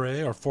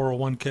IRA or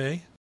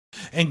 401k?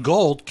 And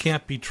gold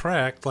can't be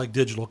tracked like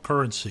digital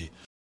currency.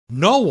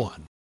 No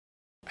one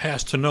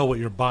has to know what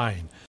you're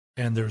buying,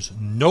 and there's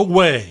no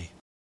way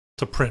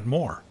to print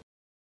more.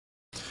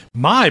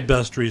 My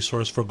best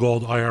resource for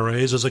gold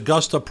IRAs is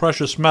Augusta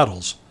Precious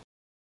Metals.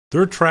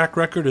 Their track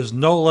record is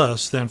no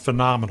less than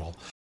phenomenal.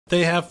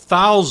 They have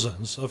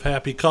thousands of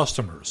happy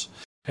customers,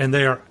 and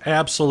they are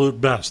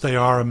absolute best. They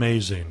are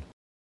amazing.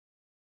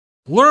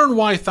 Learn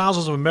why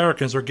thousands of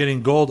Americans are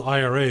getting gold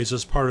IRAs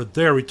as part of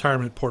their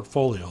retirement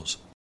portfolios.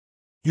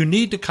 You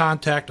need to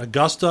contact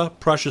Augusta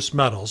Precious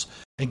Metals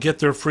and get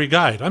their free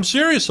guide. I'm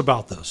serious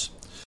about this.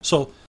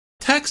 So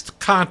text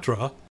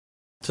Contra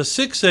to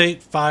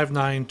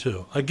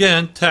 68592.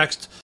 Again,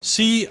 text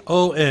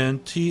CONTRA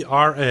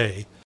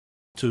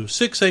to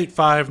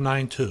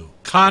 68592.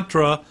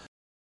 Contra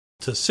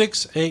to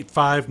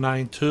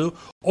 68592,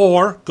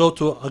 or go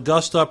to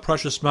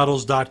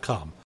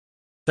AugustaPreciousMetals.com.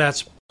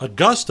 That's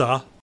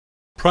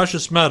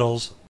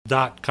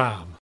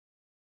AugustaPreciousMetals.com.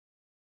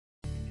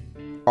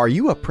 Are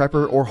you a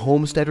prepper or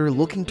homesteader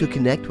looking to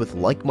connect with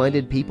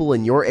like-minded people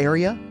in your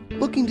area?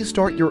 Looking to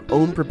start your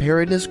own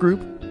preparedness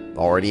group?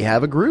 Already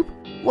have a group?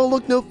 Well,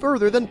 look no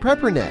further than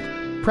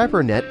PrepperNet.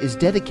 PrepperNet is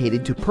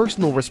dedicated to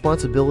personal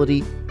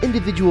responsibility,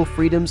 individual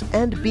freedoms,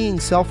 and being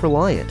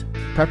self-reliant.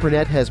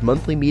 PrepperNet has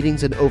monthly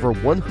meetings in over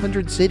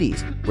 100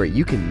 cities where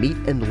you can meet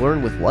and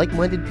learn with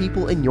like-minded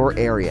people in your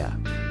area.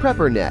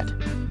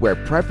 PrepperNet, where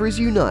preppers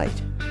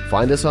unite.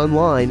 Find us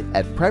online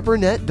at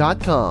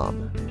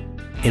preppernet.com.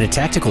 In a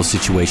tactical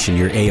situation,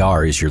 your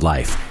AR is your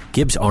life.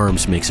 Gibbs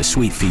Arms makes a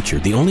sweet feature,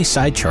 the only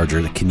side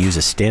charger that can use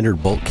a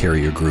standard bolt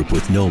carrier group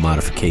with no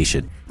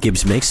modification.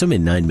 Gibbs makes them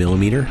in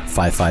 9mm,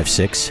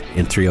 5.56,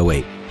 and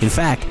 308. In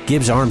fact,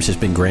 Gibbs Arms has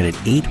been granted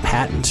 8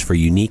 patents for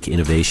unique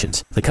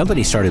innovations. The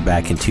company started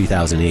back in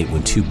 2008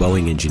 when 2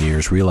 Boeing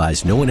engineers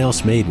realized no one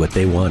else made what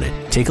they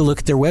wanted. Take a look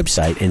at their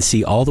website and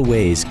see all the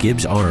ways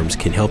Gibbs Arms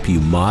can help you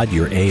mod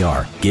your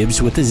AR.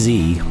 Gibbs with a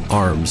Z,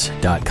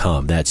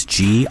 arms.com. That's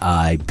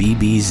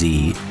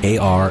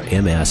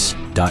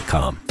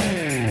GIBBZARMS.com.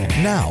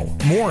 Now,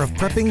 more of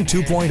Prepping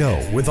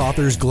 2.0 with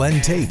authors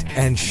Glenn Tate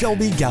and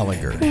Shelby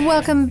Gallagher.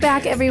 Welcome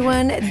back,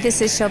 everyone.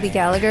 This is Shelby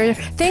Gallagher.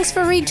 Thanks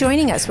for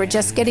rejoining us. We're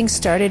just getting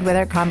started with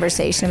our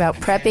conversation about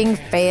prepping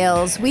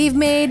fails we've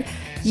made,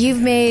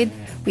 you've made,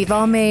 we've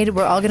all made,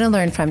 we're all going to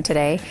learn from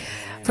today.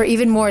 For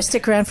even more,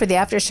 stick around for the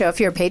after show. If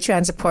you're a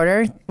Patreon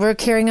supporter, we're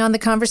carrying on the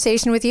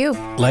conversation with you.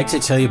 I'd like to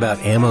tell you about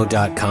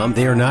ammo.com.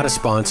 They are not a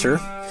sponsor.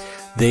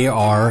 They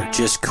are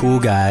just cool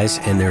guys,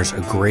 and there's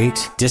a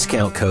great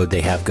discount code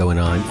they have going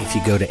on. If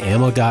you go to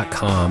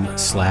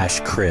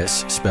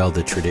ammo.com/Chris, spelled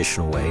the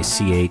traditional way,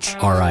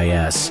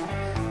 CHRIS,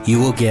 you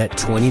will get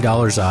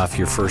 $20 off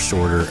your first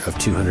order of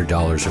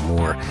 $200 or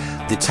more.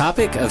 The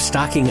topic of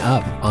stocking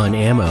up on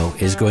ammo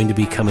is going to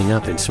be coming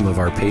up in some of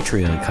our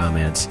Patreon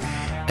comments,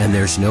 and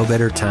there's no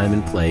better time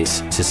and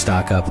place to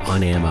stock up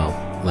on ammo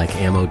like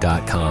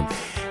ammo.com.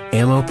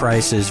 Ammo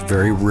prices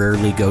very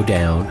rarely go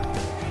down,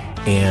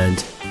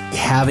 and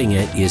having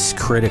it is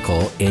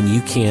critical, and you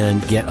can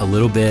get a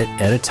little bit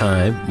at a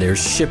time. There's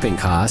shipping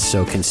costs,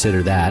 so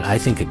consider that. I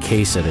think a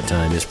case at a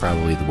time is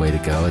probably the way to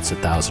go. It's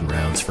 1,000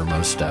 rounds for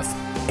most stuff.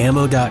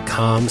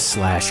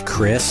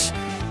 Ammo.com/Chris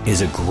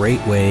is a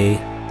great way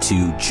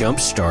to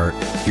jumpstart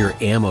your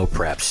ammo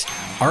preps.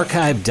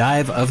 Archive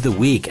Dive of the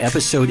Week,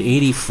 episode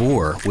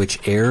 84,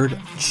 which aired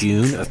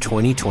June of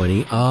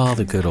 2020. Oh,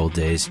 the good old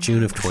days,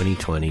 June of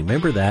 2020.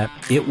 Remember that?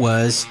 It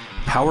was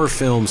Power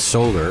Film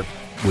Solar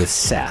with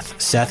Seth.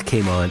 Seth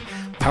came on.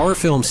 Power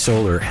Film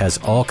Solar has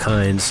all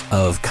kinds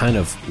of kind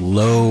of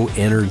low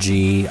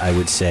energy, I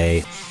would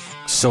say,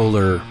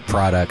 solar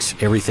products,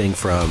 everything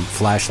from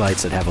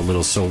flashlights that have a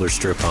little solar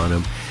strip on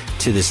them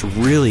to this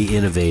really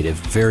innovative,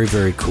 very,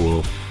 very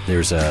cool.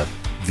 There's a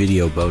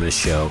video bonus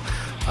show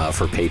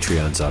for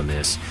Patreons on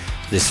this.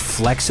 This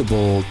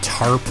flexible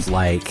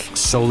tarp-like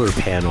solar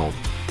panel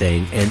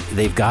thing, and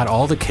they've got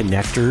all the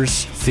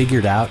connectors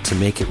figured out to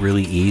make it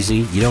really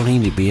easy. You don't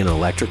need to be an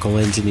electrical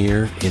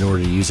engineer in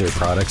order to use their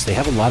products. They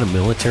have a lot of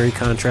military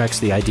contracts.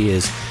 The idea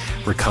is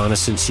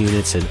reconnaissance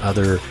units and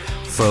other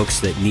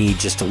folks that need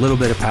just a little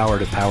bit of power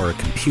to power a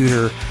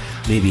computer,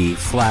 maybe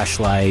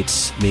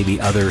flashlights, maybe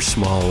other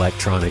small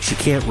electronics. You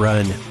can't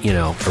run,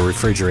 a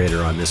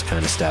refrigerator on this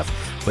kind of stuff,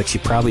 but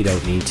you probably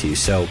don't need to.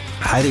 So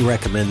highly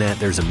recommend that.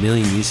 There's a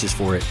million uses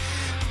for it.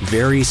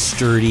 Very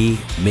sturdy,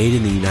 made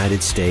in the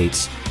United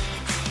States.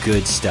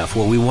 Good stuff.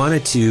 Well, we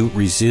wanted to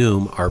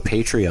resume our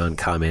Patreon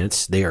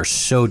comments. They are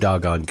so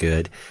doggone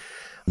good.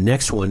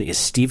 Next one is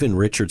Stephen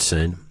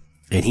Richardson,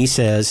 and he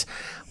says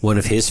one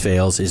of his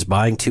fails is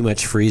buying too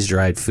much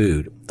freeze-dried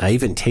food. I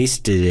even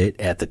tasted it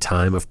at the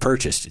time of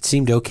purchase. It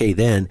seemed okay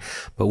then,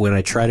 but when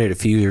I tried it a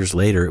few years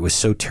later, it was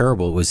so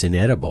terrible it was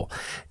inedible.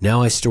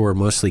 Now I store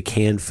mostly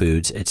canned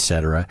foods,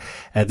 etc.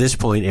 At this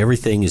point,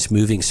 everything is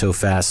moving so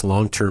fast,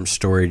 long-term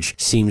storage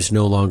seems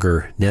no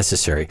longer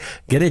necessary.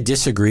 Going to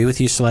disagree with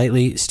you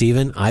slightly,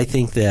 Stephen. I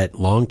think that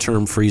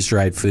long-term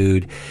freeze-dried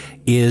food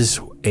is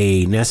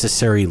a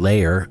necessary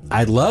layer.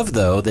 I love,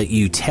 though, that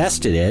you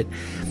tested it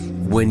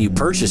when you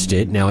purchased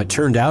it. Now, it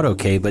turned out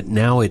okay, but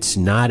now it's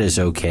not as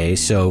okay.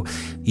 So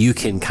you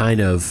can kind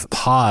of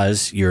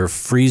pause your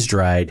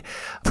freeze-dried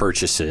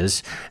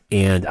purchases.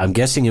 And I'm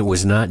guessing it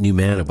was not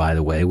Numana, by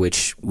the way,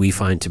 which we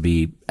find to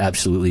be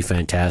absolutely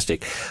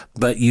fantastic.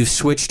 But you've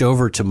switched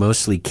over to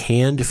mostly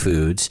canned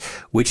foods,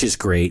 which is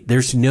great.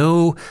 There's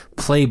no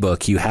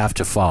playbook you have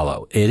to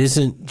follow. It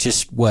isn't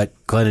just what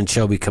Glenn and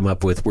Shelby come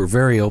up with. We're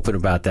very open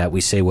about that.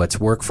 We say what's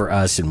worked for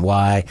us and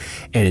why.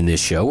 And in this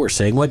show, we're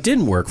saying what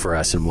didn't work for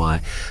us and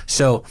why.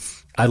 So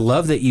I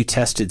love that you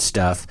tested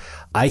stuff.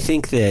 I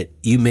think that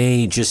you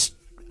may just,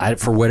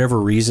 for whatever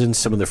reason,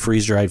 some of the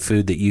freeze-dried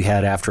food that you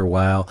had after a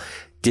while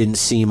didn't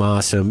seem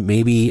awesome.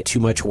 Maybe too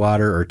much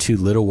water or too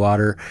little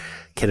water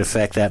can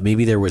affect that.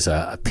 Maybe there was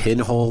a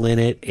pinhole in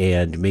it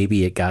and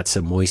maybe it got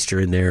some moisture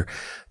in there.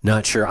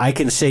 Not sure. I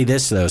can say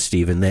this, though,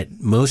 Stephen, that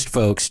most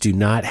folks do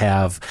not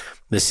have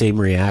the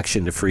same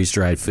reaction to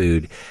freeze-dried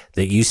food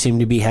that you seem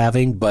to be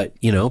having. But,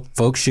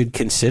 folks should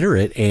consider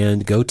it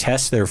and go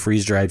test their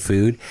freeze-dried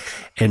food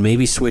and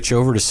maybe switch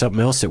over to something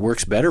else that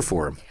works better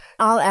for them.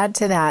 I'll add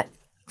to that.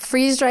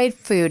 Freeze-dried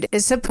food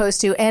is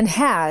supposed to and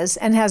has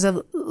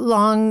a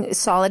long,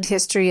 solid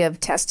history of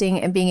testing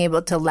and being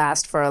able to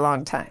last for a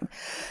long time.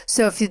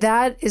 So if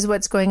that is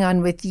what's going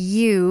on with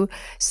you,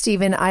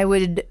 Stephen, I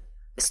would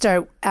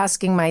start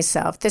asking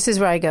myself, this is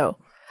where I go.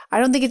 I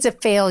don't think it's a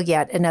fail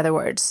yet, in other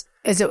words.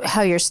 Is it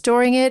how you're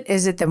storing it?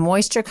 Is it the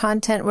moisture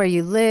content where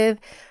you live?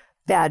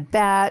 Bad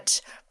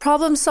batch?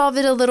 Problem solve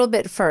it a little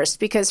bit first,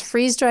 because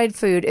freeze-dried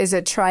food is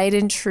a tried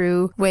and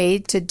true way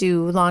to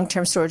do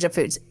long-term storage of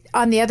foods.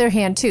 On the other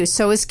hand, too,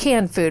 so is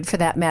canned food for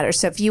that matter.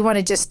 So if you want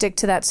to just stick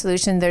to that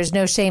solution, there's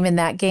no shame in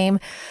that game.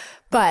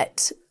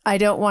 But I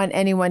don't want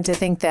anyone to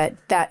think that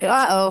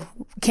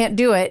can't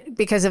do it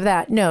because of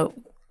that. No.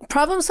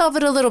 Problem solve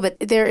it a little bit.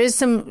 There is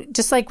some,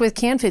 just like with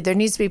canned food, there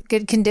needs to be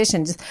good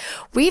conditions.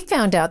 We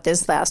found out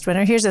this last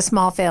winter. Here's a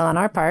small fail on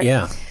our part.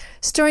 Yeah.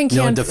 Storing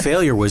canned No, the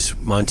failure was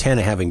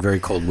Montana having very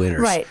cold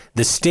winters. Right.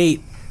 The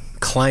state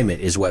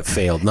climate is what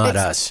failed, not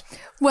us.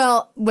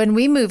 Well, when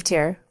we moved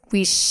here,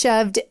 we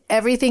shoved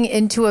everything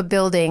into a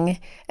building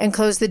and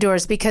closed the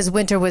doors because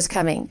winter was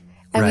coming.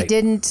 And we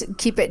didn't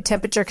keep it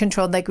temperature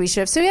controlled like we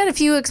should have. So we had a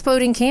few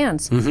exploding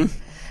cans. Mm-hmm.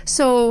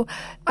 So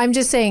I'm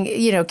just saying,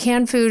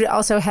 canned food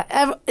also,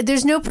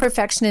 there's no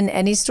perfection in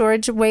any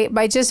storage way.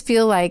 But I just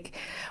feel like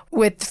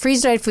with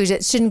freeze-dried food,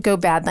 it shouldn't go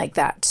bad like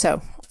that.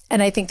 So,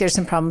 and I think there's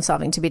some problem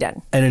solving to be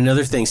done. And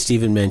another thing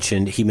Stephen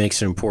mentioned, he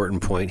makes an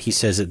important point. He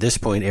says at this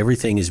point,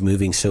 everything is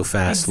moving so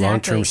fast. Exactly.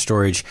 Long-term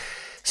storage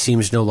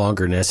seems no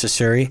longer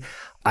necessary.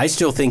 I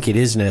still think it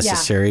is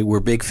necessary. Yeah. We're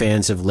big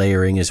fans of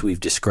layering, as we've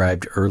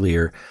described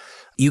earlier.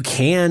 You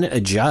can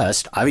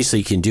adjust. Obviously,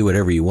 you can do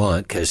whatever you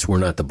want because we're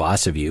not the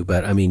boss of you.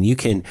 But, you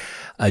can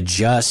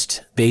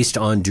adjust based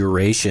on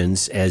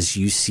durations as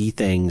you see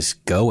things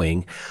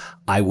going.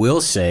 I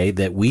will say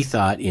that we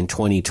thought in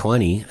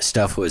 2020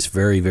 stuff was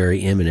very, very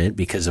imminent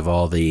because of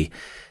all the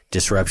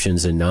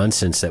disruptions and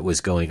nonsense that was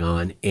going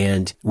on.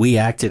 And we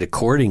acted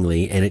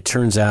accordingly. And it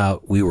turns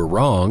out we were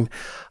wrong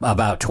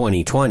about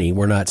 2020.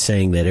 We're not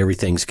saying that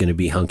everything's going to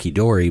be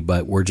hunky-dory,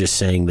 but we're just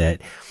saying that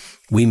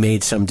we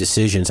made some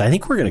decisions. I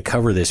think we're going to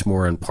cover this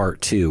more on part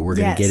 2. We're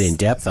going to get in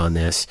depth on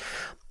this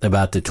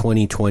about the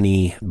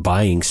 2020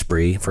 buying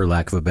spree, for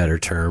lack of a better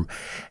term,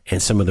 and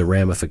some of the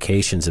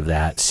ramifications of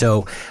that.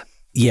 So,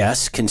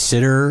 yes,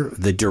 consider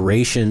the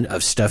duration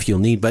of stuff you'll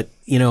need. But,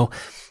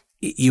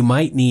 you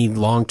might need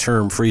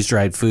long-term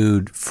freeze-dried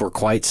food for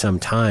quite some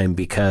time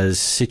because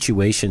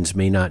situations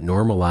may not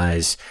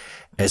normalize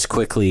as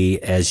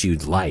quickly as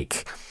you'd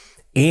like.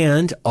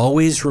 And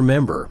always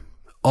remember,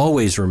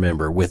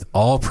 with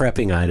all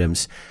prepping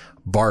items,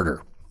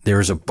 barter.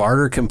 There's a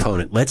barter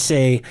component. Let's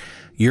say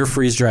your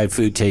freeze-dried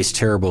food tastes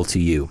terrible to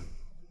you.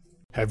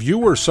 Have you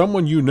or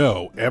someone you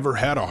know ever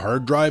had a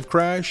hard drive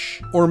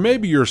crash? Or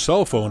maybe your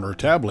cell phone or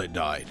tablet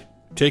died,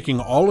 taking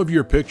all of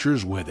your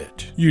pictures with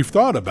it. You've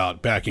thought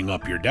about backing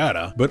up your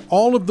data, but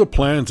all of the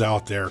plans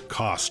out there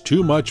cost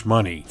too much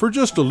money for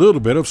just a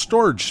little bit of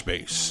storage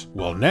space.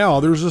 Well, now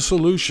there's a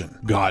solution.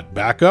 Got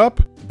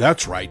Backup?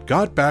 That's right,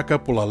 Got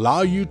Backup will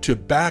allow you to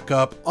back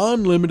up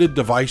unlimited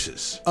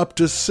devices, up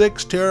to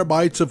 6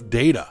 terabytes of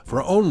data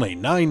for only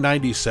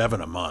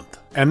 $9.97 a month.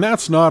 And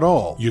that's not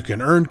all. You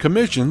can earn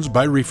commissions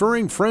by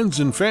referring friends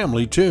and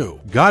family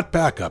too. Got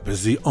Backup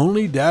is the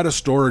only data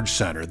storage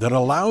center that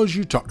allows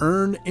you to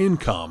earn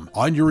income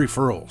on your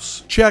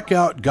referrals. Check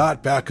out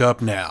Got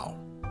Backup now.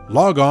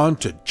 Log on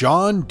to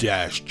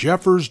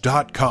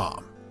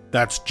john-jeffers.com.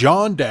 That's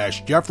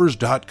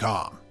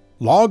john-jeffers.com.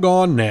 Log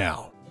on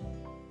now.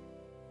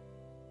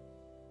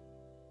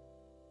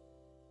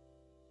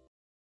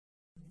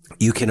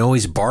 You can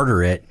always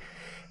barter it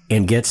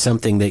and get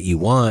something that you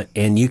want,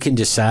 and you can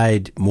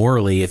decide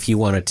morally if you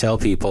want to tell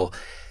people,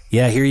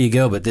 yeah, here you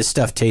go, but this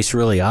stuff tastes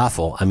really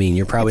awful.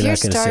 You're probably not going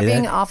to say that. If you're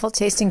starving, awful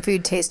tasting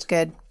food tastes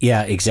good.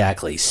 Yeah,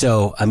 exactly.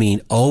 So,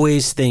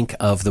 always think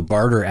of the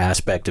barter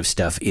aspect of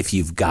stuff. If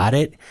you've got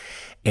it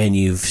and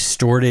you've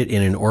stored it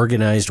in an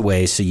organized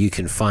way so you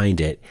can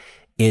find it,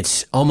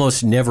 it's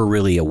almost never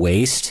really a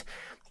waste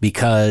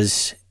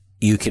because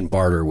you can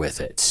barter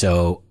with it.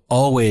 So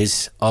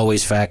always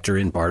factor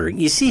in bartering.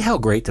 You see how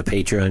great the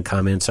Patreon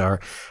comments are,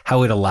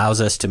 how it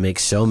allows us to make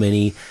so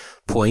many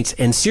points.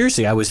 And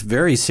seriously, I was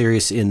very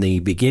serious in the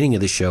beginning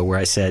of the show where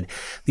I said,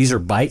 these are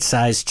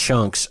bite-sized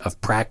chunks of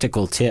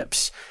practical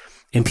tips.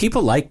 And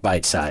people like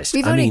bite-sized.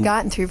 We've already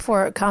gotten through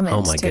 4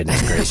 comments. Oh, my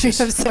goodness gracious.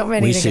 We have so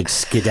many. We should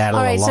skedaddle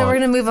along. All right, so we're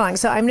going to move along.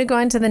 So I'm going to go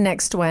on to the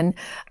next one.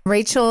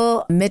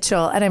 Rachel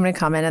Mitchell, and I'm going to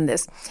comment on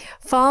this.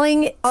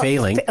 Failing. Oh,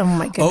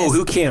 my goodness. Oh,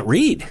 who can't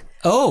read?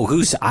 Oh,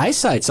 whose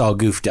eyesight's all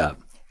goofed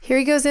up. Here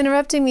he goes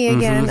interrupting me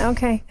again. Mm-hmm.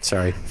 Okay.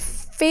 Sorry.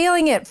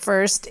 Failing at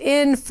first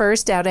in,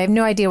 first out. I have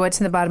no idea what's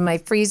in the bottom of my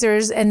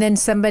freezers. And then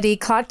somebody,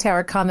 Clock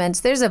Tower,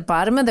 comments, there's a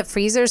bottom of the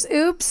freezers.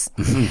 Oops.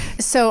 Mm-hmm.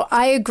 So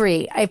I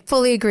agree. I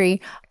fully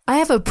agree. I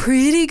have a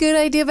pretty good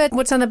idea about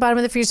what's on the bottom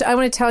of the freezer. I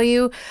want to tell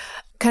you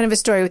kind of a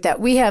story with that.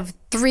 We have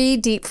 3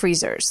 deep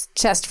freezers,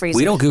 chest freezers.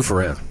 We don't goof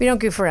around.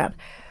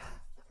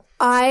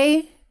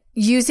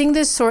 Using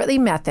the Sortly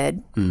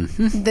method,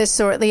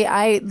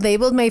 I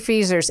labeled my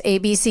freezers A,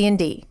 B, C, and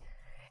D.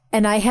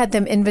 And I had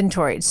them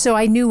inventoried. So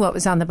I knew what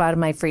was on the bottom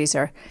of my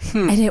freezer.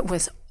 And it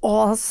was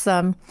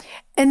awesome.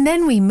 And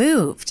then we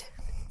moved.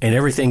 And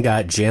everything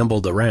got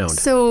jumbled around.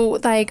 So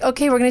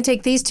okay, we're going to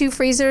take these 2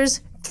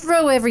 freezers,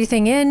 throw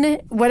everything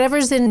in.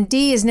 Whatever's in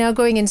D is now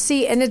going in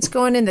C, and it's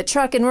going in the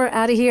truck, and we're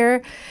out of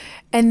here.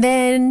 And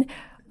then,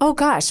 oh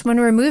gosh, when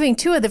we're moving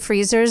 2 of the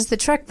freezers, the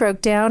truck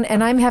broke down,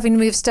 and I'm having to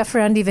move stuff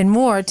around even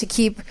more to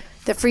keep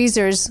the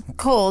freezers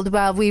cold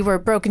while we were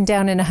broken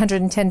down in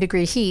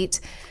 110-degree heat.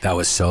 That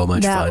was so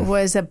much fun. That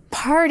was a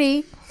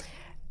party.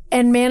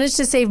 and managed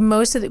to save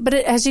most of it. But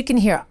as you can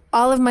hear,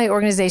 all of my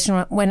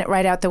organization went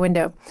right out the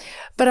window.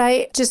 But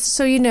I, just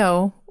so you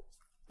know,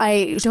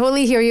 I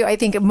totally hear you. I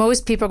think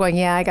most people are going,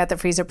 yeah, I got the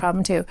freezer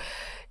problem too.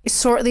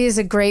 Sortly is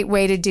a great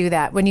way to do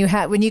that when you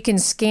can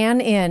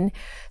scan in.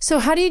 So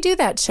how do you do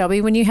that,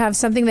 Shelby? When you have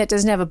something that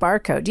doesn't have a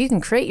barcode, you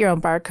can create your own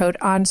barcode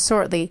on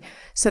Sortly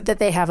so that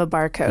they have a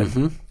barcode.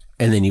 Mm-hmm.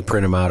 And then you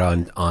print them out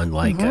on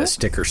like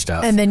sticker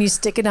stuff. And then you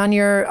stick it on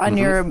your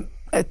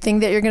thing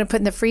that you're going to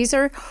put in the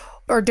freezer,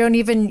 or don't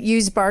even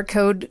use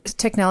barcode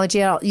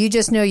technology at all. You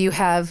just know you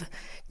have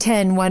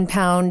 10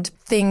 1-pound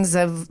things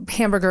of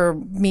hamburger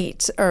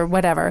meat or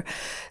whatever.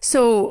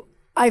 So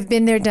I've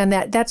been there, done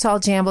that. That's all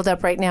jumbled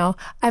up right now.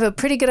 I have a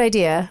pretty good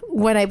idea.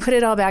 When I put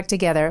it all back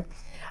together,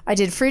 I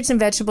did fruits and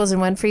vegetables in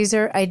one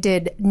freezer. I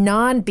did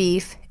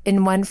non-beef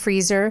in one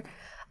freezer.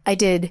 I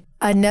did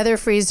another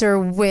freezer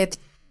with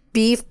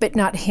beef, but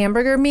not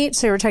hamburger meat.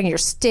 So we're talking your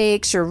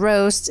steaks, your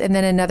roasts, and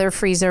then another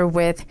freezer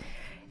with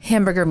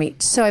hamburger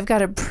meat. So I've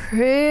got a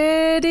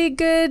pretty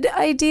good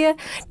idea.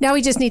 Now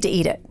we just need to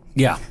eat it.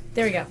 Yeah.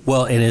 There we go.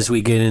 Well, and as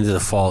we get into the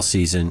fall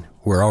season,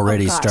 we're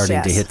already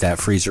starting to hit that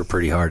freezer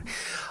pretty hard.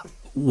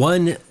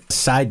 One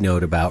side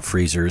note about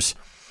freezers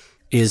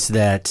is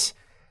that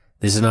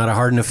this is not a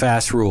hard and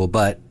fast rule,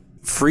 but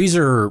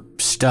freezer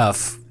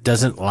stuff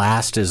doesn't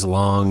last as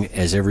long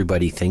as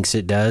everybody thinks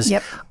it does.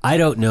 Yep. I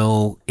don't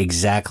know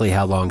exactly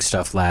how long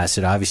stuff lasts.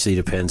 It obviously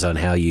depends on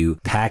how you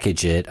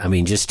package it. I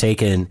mean, just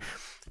taking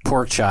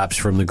pork chops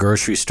from the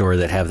grocery store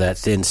that have that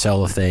thin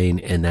cellophane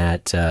and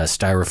that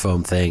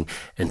styrofoam thing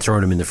and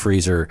throwing them in the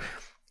freezer,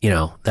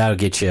 that'll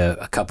get you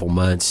a couple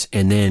months,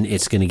 and then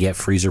it's going to get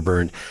freezer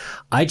burned.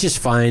 I just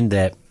find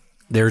that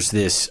there's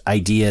this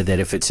idea that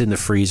if it's in the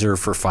freezer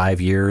for 5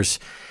 years,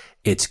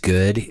 it's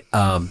good.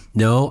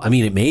 No, I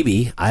mean, it may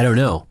be. I don't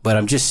know. But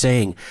I'm just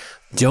saying,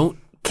 don't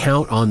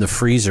count on the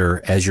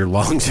freezer as your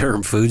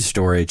long-term food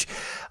storage.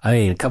 I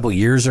mean, a couple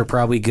years are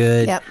probably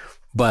good. Yep.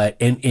 But,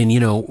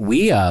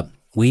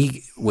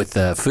 we with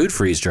the food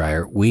freeze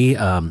dryer, we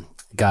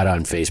got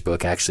on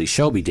Facebook, actually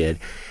Shelby did,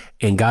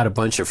 and got a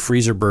bunch of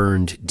freezer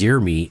burned deer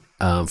meat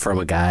from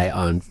a guy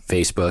on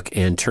Facebook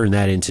and turned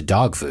that into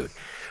dog food,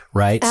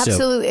 right?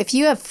 Absolutely. If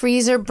you have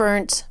freezer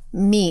burnt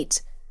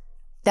meat,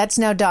 that's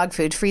now dog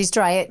food. Freeze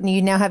dry it, and you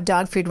now have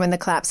dog food when the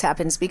collapse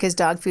happens, because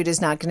dog food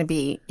is not going to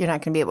be, you're not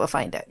going to be able to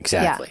find it.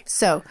 Exactly.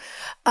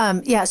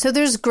 Yeah. So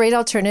there's great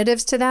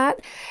alternatives to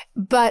that,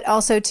 but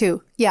also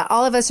too,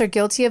 all of us are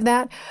guilty of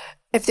that.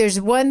 If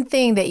there's one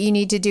thing that you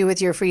need to do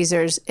with your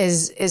freezers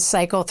is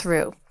cycle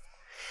through.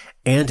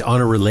 And on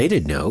a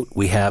related note,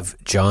 we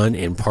have John,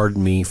 and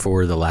pardon me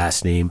for the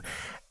last name,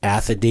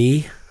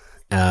 Athady,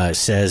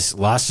 says,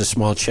 lost a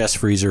small chest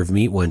freezer of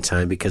meat one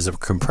time because the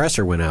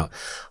compressor went out.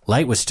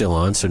 Light was still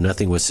on, so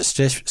nothing was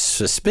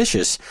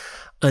suspicious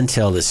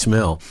until the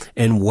smell.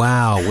 And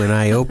wow, when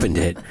I opened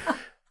it,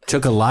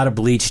 took a lot of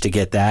bleach to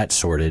get that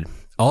sorted.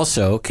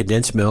 Also,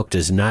 condensed milk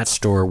does not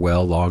store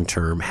well long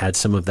term. Had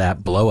some of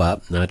that blow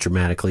up, not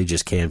dramatically,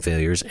 just can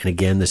failures. And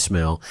again, the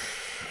smell.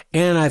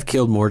 And I've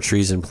killed more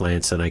trees and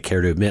plants than I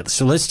care to admit.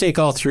 So let's take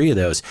all three of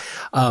those.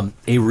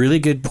 A really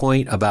good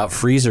point about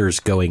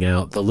freezers going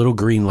out. The little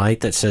green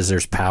light that says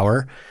there's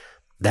power,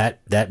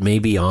 that may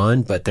be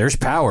on, but there's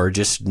power,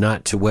 just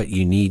not to what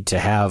you need to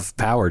have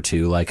power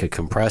to, like a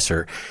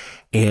compressor.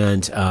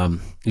 And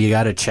you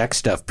got to check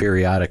stuff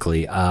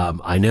periodically.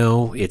 I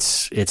know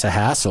it's a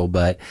hassle,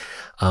 but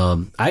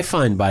I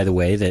find, by the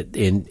way, that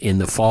in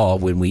the fall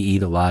when we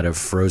eat a lot of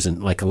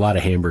frozen, like a lot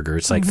of hamburger,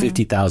 it's like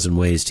 50,000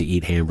 ways to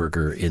eat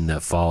hamburger in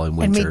the fall and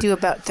winter. And we do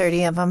about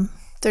 30 of them,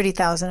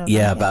 30,000 of them.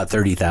 Yeah, about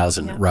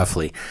 30,000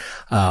 roughly.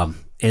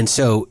 And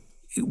so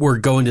we're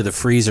going to the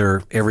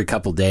freezer every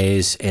couple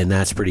days, and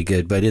that's pretty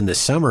good. But in the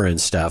summer and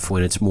stuff,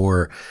 when it's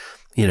more,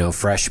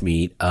 fresh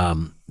meat,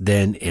 and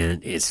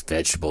it's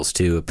vegetables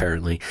too,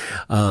 apparently.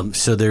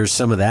 So there's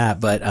some of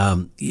that, but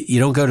you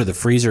don't go to the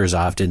freezer as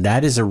often.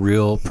 That is a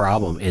real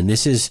problem. And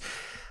this is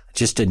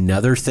just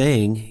another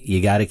thing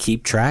you got to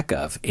keep track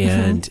of.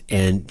 And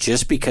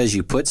just because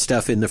you put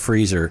stuff in the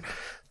freezer,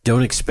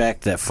 don't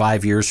expect that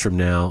 5 years from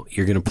now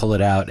you're going to pull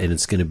it out and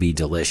it's going to be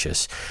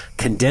delicious.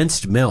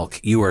 Condensed milk.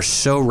 You are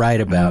so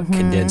right about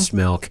condensed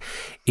milk.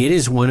 It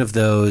is one of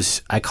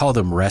those, I call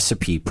them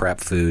recipe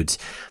prep foods.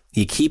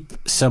 You keep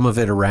some of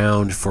it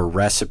around for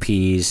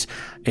recipes.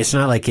 It's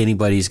not like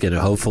anybody's going to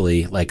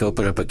hopefully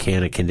open up a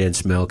can of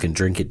condensed milk and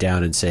drink it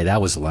down and say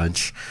that was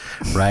lunch,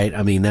 right?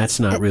 I mean, that's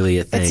not really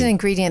a thing. It's an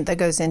ingredient that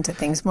goes into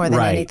things more than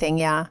anything,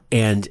 yeah.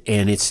 And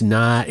it's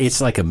not,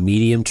 it's like a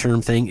medium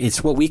term thing.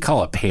 It's what we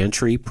call a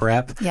pantry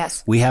prep.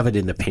 Yes. We have it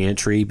in the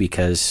pantry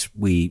because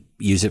we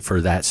use it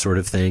for that sort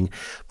of thing.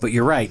 But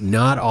you're right,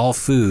 not all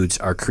foods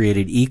are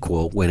created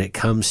equal when it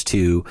comes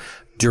to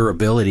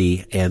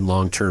durability and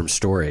long-term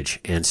storage.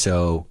 And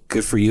so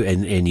good for you.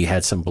 And you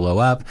had some blow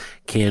up,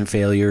 can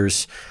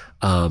failures.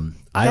 That's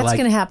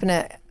going to happen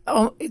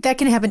that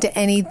can happen to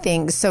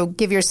anything. So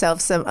give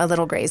yourself a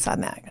little grace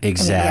on that.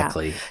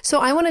 Exactly. I mean, So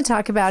I want to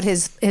talk about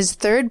his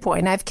third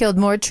point. I've killed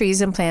more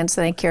trees and plants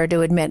than I care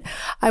to admit.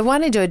 I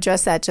wanted to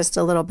address that just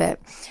a little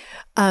bit.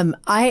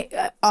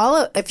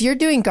 If you're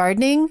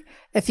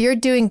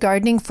doing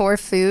gardening for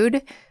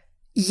food,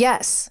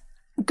 yes.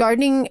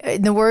 Gardening,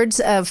 in the words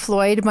of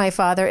Floyd, my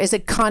father, is a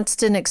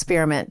constant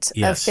experiment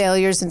of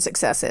failures and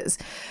successes.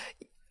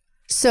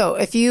 So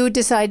if you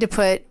decide to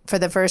put, for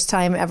the first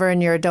time ever in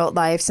your adult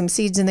life, some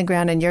seeds in the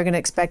ground and you're going to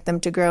expect them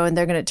to grow and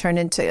they're going to turn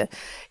into,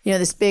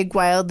 this big,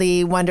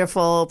 wildly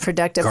wonderful,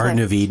 productive Garden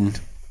of Eden.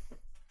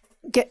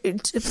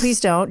 Please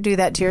don't do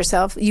that to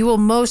yourself. You will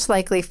most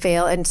likely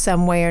fail in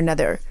some way or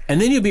another.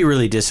 And then you'll be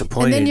really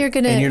disappointed. And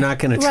then you're not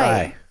going to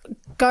try.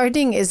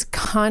 Gardening is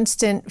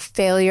constant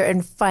failure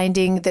and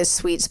finding the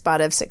sweet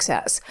spot of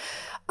success.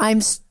 I'm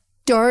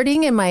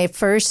starting in my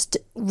first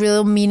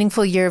real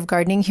meaningful year of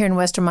gardening here in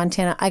Western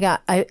Montana.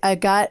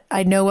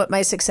 I know what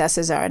my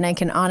successes are and I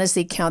can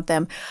honestly count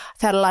them.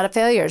 I've had a lot of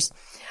failures.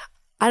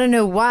 I don't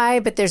know why,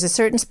 but there's a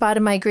certain spot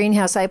in my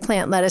greenhouse I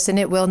plant lettuce and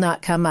it will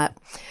not come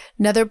up.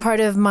 Another part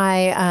of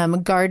my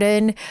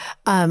garden,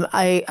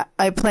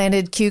 I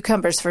planted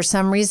cucumbers. For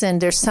some reason,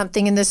 there's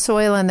something in the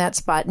soil in that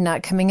spot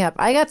not coming up.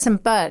 I got some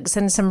bugs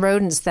and some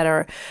rodents that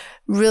are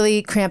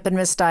really cramping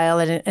my style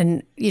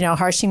and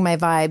harshing my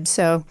vibe.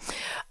 So,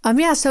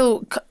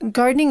 so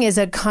gardening is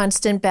a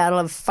constant battle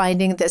of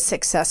finding the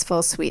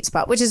successful sweet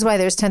spot, which is why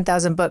there's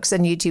 10,000 books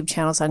and YouTube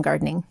channels on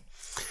gardening.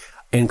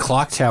 And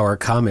Clock Tower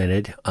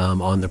commented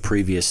on the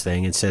previous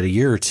thing and said, a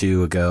year or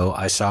two ago,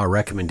 I saw a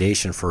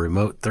recommendation for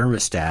remote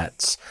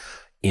thermostats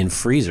in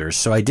freezers.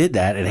 So I did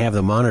that and have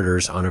the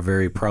monitors on a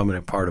very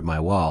prominent part of my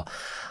wall.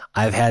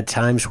 I've had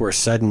times where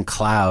sudden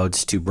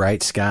clouds to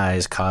bright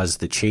skies cause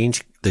the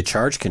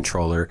charge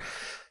controller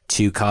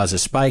to cause a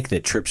spike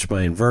that trips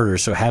my inverter.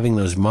 So having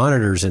those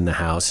monitors in the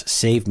house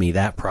saved me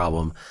that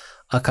problem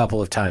a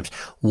couple of times.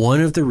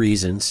 One of the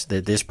reasons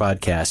that this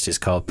podcast is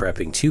called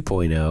Prepping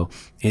 2.0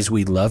 is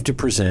we love to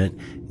present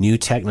new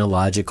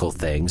technological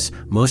things,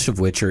 most of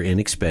which are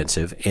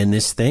inexpensive. And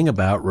this thing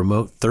about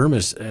remote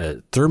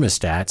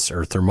thermostats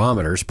or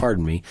thermometers,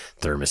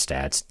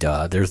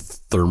 thermostats, they're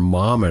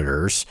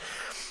thermometers.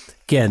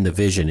 Again, the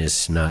vision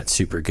is not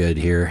super good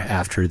here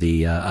after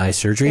the eye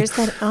surgery.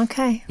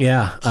 Okay.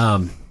 Yeah.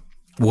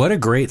 What a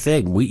great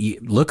thing. We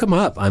look them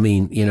up. I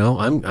mean,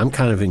 I'm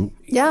kind of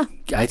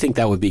I think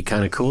that would be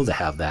kind of cool to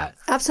have that.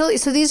 Absolutely.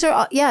 So these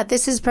are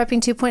this is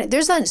Prepping 2.0.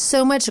 There's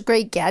so much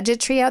great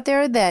gadgetry out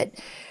there that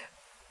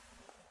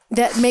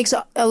makes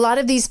a lot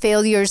of these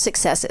failures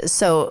successes.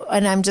 So,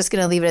 and I'm just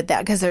going to leave it at that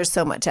because there's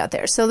so much out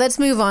there. So let's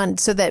move on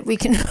so that we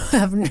can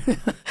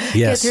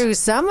get through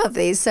some of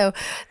these. So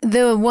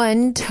the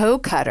one toe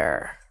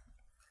cutter,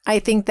 I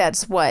think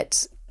that's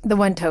what the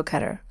one toe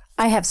cutter.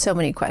 I have so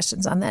many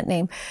questions on that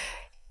name.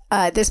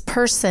 This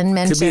person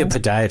mentioned... Could be a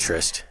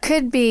podiatrist.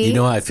 Could be. You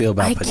know how I feel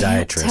about podiatrists.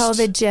 I can't tell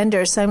the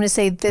gender, so I'm going to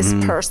say this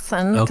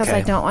person because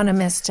I don't want to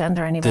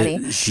misgender anybody.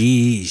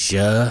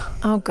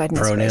 Oh, goodness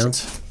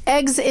pronouns. Gracious.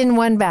 Eggs in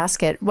one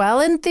basket.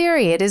 While in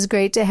theory, it is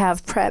great to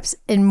have preps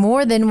in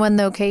more than one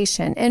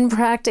location. In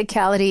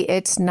practicality,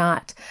 it's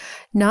not.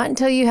 Not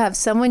until you have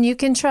someone you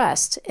can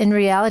trust. In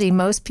reality,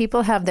 most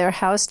people have their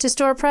house to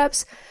store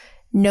preps.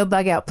 No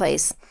bug out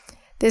place.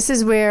 This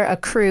is where a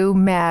crew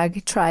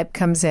mag tribe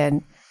comes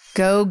in.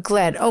 Go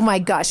Glenn. Oh my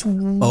gosh.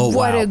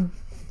 What a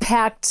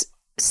packed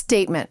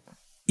statement.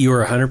 You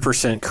are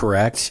 100%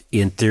 correct.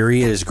 In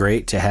theory, it is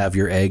great to have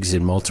your eggs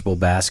in multiple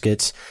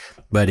baskets,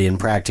 but in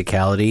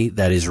practicality,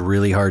 that is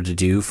really hard to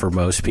do for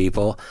most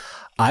people.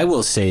 I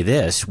will say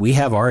this. We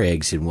have our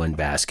eggs in one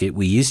basket.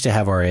 We used to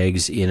have our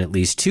eggs in at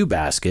least two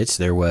baskets.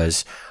 There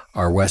was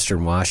our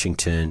Western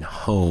Washington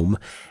home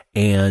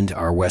and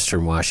our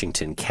Western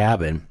Washington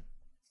cabin.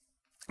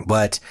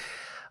 But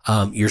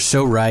you're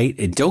so right.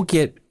 And don't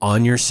get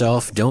on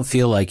yourself. Don't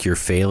feel like you're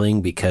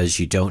failing because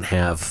you don't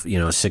have,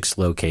 6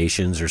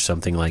 locations or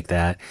something like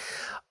that.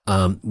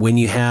 When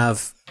you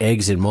have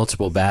eggs in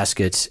multiple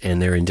baskets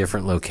and they're in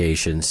different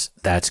locations,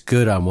 that's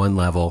good on one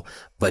level,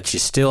 but you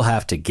still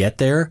have to get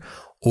there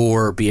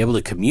or be able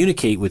to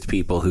communicate with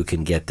people who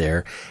can get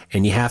there.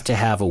 And you have to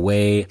have a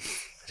way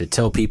to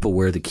tell people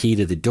where the key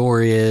to the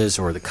door is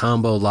or the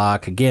combo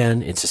lock.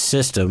 Again, it's a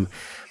system.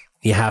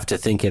 You have to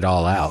think it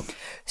all out.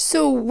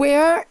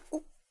 So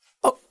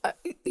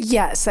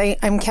yes,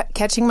 I'm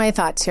catching my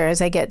thoughts here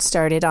as I get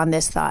started on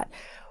this thought.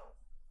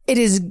 It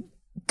is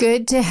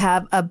good to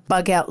have a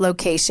bug out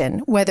location,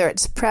 whether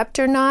it's prepped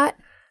or not.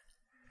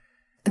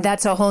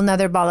 That's a whole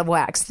nother ball of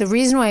wax. The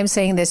reason why I'm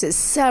saying this is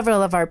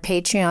several of our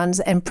Patreons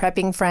and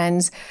prepping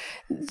friends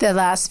the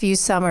last few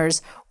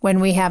summers, when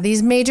we have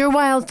these major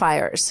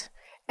wildfires,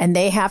 and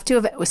they have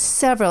to,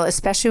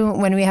 especially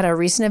when we had our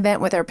recent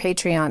event with our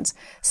Patreons,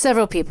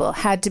 several people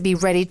had to be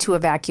ready to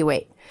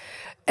evacuate.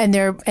 And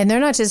they're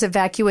not just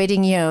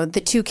evacuating,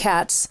 the 2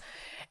 cats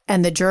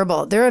and the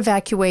gerbil. They're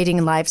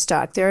evacuating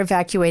livestock. They're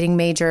evacuating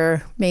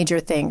major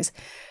things.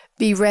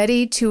 Be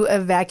ready to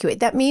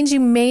evacuate. That means you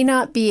may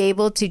not be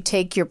able to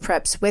take your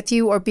preps with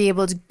you or be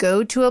able to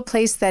go to a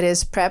place that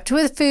is prepped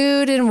with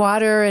food and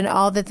water and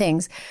all the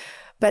things.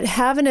 but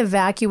have an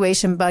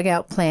evacuation bug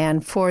out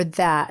plan for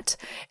that.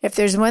 If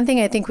there's one thing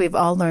I think we've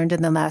all learned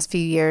in the last few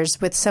years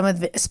with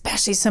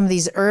especially some of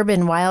these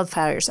urban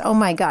wildfires, oh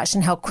my gosh,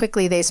 and how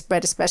quickly they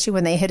spread, especially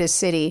when they hit a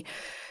city.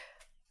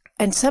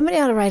 And somebody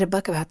ought to write a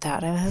book about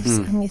that.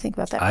 Let me think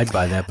about that. I'd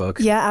buy that book.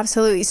 Yeah,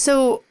 absolutely.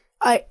 So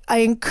I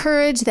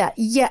encourage that.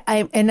 Yeah,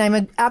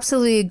 I'm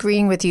absolutely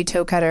agreeing with you,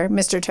 Toe Cutter,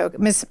 Mr.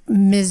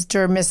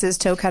 Mrs.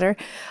 Toe Cutter.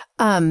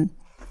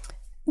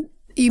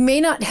 You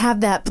may not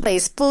have that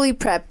place fully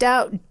prepped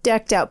out,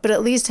 decked out, but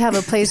at least have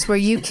a place where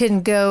you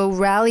can go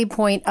rally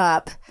point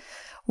up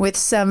with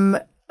some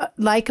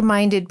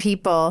like-minded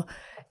people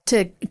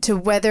to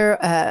weather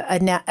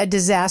a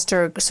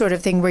disaster sort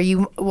of thing where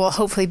you will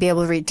hopefully be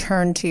able to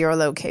return to your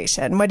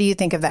location. What do you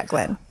think of that,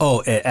 Glenn?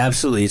 Oh,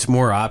 absolutely. It's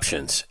more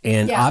options.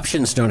 And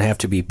options don't have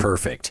to be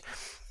perfect.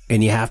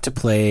 And you have to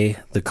play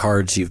the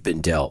cards you've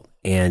been dealt.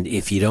 And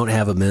if you don't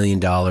have $1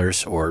 million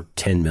or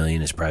 10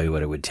 million is probably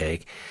what it would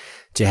take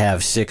to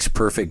have 6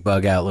 perfect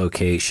bug out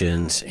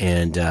locations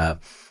and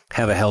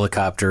have a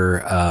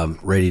helicopter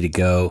ready to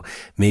go.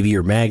 Maybe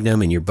your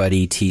Magnum and your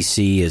buddy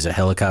TC is a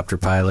helicopter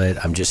pilot.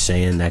 I'm just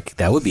saying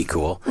that would be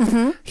cool.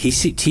 Mm-hmm.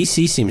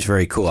 TC seems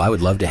very cool. I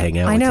would love to hang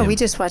out with him. I know. We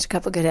just watched a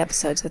couple good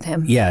episodes with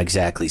him. Yeah,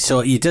 exactly. So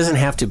it doesn't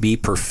have to be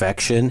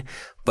perfection,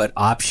 but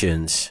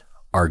options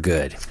are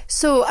good.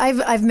 So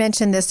I've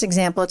mentioned this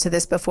example to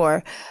this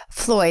before.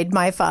 Floyd,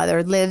 my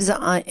father, lives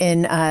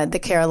in the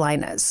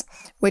Carolinas,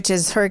 which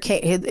is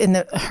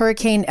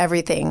hurricane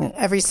everything.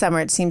 Every summer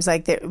it seems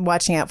like they're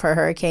watching out for a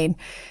hurricane.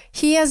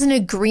 He has an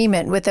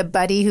agreement with a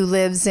buddy who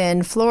lives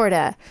in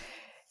Florida.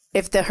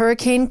 If the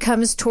hurricane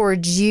comes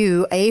towards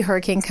you, you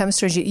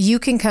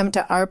can come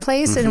to our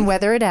place and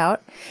weather it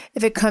out.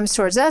 If it comes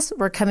towards us,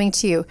 we're coming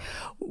to you.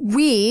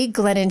 We,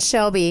 Glenn and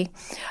Shelby,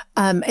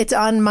 it's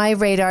on my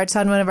radar. It's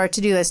on one of our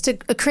to-do lists to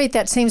create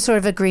that same sort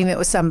of agreement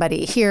with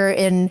somebody here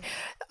in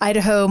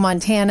Idaho,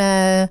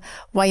 Montana,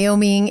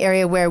 Wyoming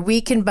area where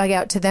we can bug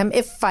out to them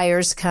if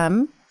fires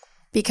come.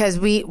 Because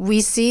we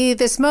see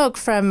the smoke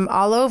from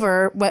all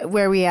over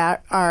where we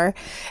are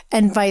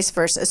and vice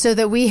versa, so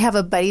that we have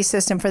a buddy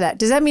system for that.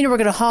 Does that mean we're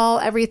going to haul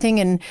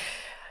everything?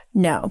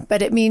 No,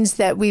 but it means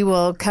that we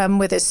will come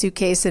with a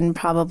suitcase and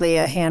probably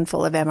a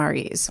handful of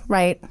MREs,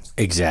 right?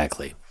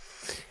 Exactly.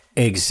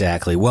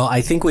 Well,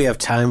 I think we have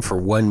time for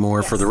one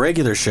more. Yes. For the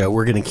regular show.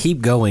 We're going to keep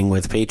going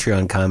with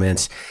Patreon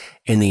comments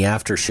in the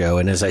after show.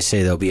 And as I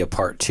say, there'll be a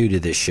part 2 to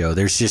this show.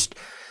 There's just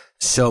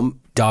so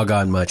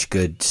doggone much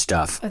good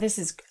stuff. Oh, this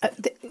is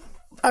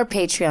our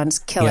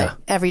Patreons kill it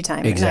every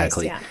time.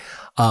 Exactly. Nice,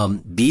 yeah.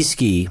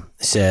 B-Ski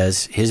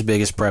says his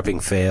biggest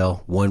prepping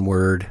fail, 1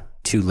 word,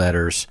 2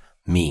 letters,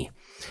 me.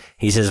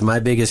 He says, my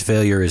biggest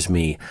failure is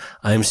me.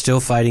 I'm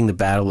still fighting the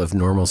battle of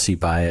normalcy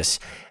bias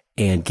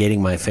and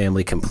getting my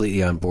family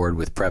completely on board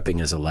with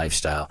prepping as a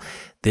lifestyle.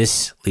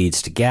 This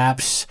leads to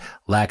gaps,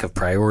 lack of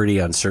priority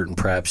on certain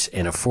preps,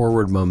 and a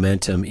forward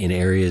momentum in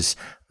areas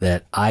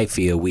that I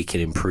feel we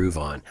can improve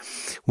on,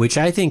 which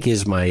I think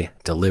is my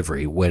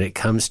delivery. When it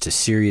comes to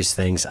serious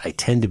things, I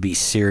tend to be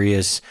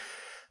serious,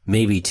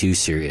 maybe too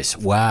serious.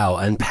 Wow,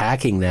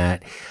 unpacking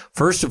that.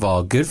 First of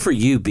all, good for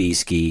you,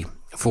 B-Ski,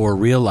 for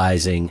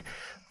realizing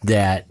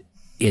that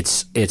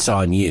it's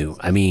on you.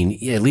 I mean,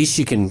 at least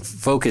you can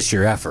focus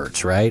your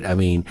efforts, right? I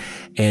mean,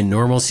 and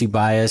normalcy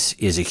bias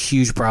is a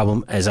huge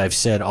problem. As I've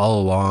said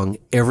all along,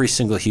 every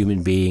single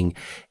human being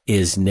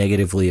is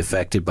negatively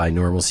affected by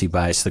normalcy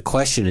bias. The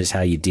question is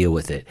how you deal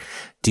with it.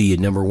 Do you,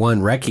 number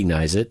 1,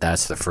 recognize it?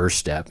 That's the first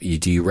step.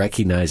 Do you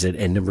recognize it?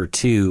 And number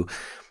 2,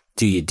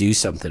 do you do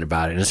something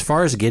about it? And as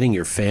far as getting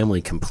your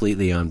family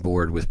completely on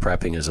board with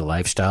prepping as a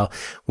lifestyle,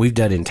 we've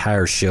done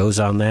entire shows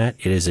on that.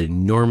 It is an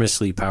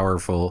enormously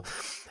powerful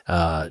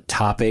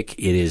topic.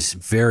 It is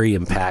very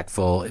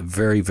impactful,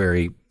 very,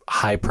 very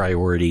high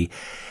priority.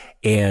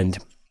 And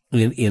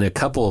in a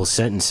couple of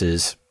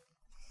sentences,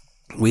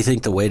 we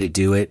think the way to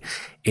do it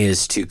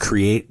is to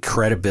create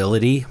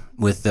credibility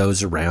with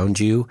those around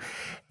you.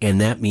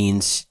 And that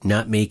means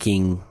not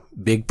making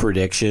big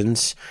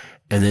predictions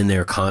and then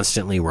they're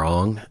constantly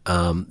wrong.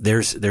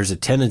 There's a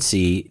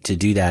tendency to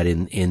do that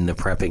in the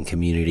prepping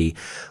community.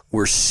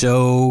 We're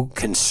so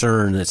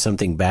concerned that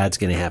something bad's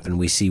going to happen.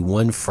 We see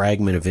one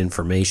fragment of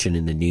information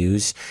in the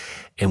news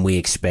and we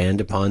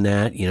expand upon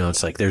that. You know,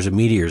 it's like there's a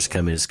meteor's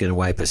coming. It's going to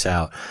wipe us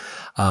out.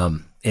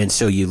 And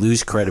so you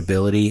lose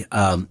credibility.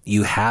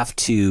 You have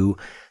to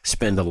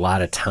spend a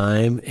lot of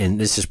time, and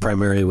this is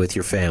primarily with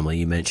your family.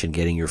 You mentioned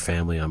getting your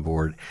family on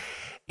board,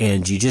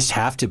 and you just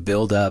have to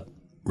build up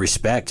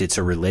respect. It's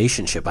a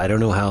relationship. I don't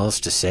know how else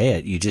to say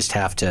it. You just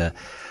have to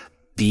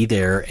be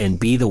there and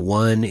be the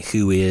one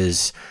who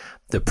is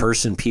the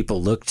person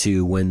people look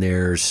to when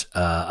there's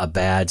a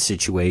bad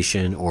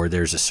situation or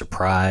there's a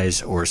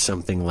surprise or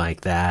something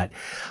like that.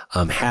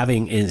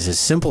 Having is as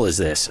simple as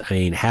this. I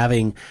mean,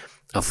 having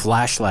a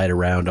flashlight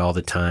around all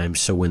the time.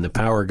 So when the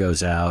power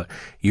goes out,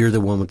 you're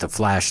the one with the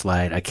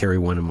flashlight. I carry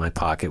one in my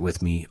pocket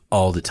with me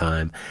all the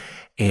time.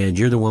 And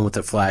you're the one with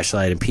the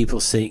flashlight, and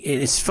people say,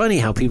 it's funny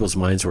how people's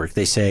minds work.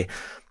 They say,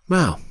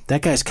 wow,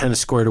 that guy's kind of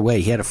squared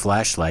away. He had a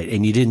flashlight.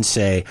 And you didn't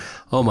say,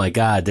 oh my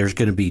God, there's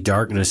going to be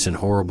darkness and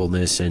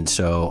horribleness, and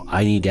so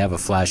I need to have a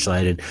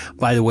flashlight. And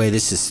by the way,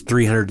 this is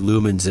 300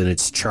 lumens and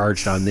it's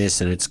charged on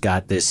this and it's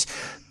got this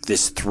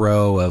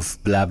throw of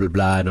blah, blah,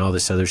 blah and all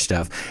this other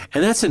stuff.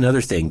 And that's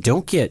another thing.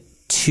 Don't get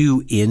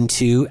too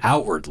into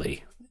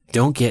outwardly.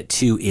 Don't get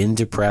too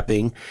into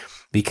prepping,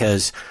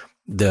 because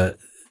a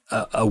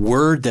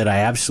word that I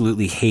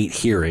absolutely hate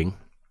hearing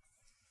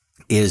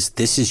is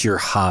this is your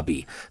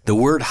hobby. The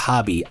word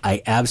hobby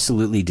I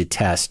absolutely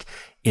detest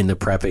in the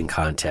prepping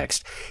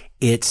context.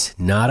 It's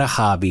not a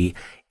hobby.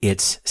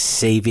 It's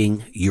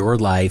saving your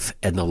life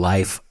and the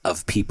life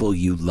of people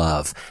you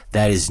love.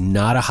 That is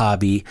not a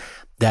hobby.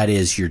 That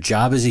is your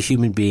job as a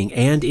human being.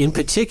 And in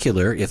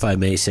particular, if I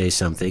may say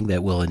something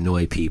that will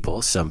annoy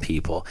people, some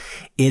people,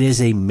 it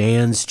is a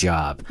man's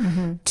job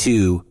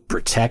to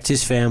protect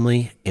his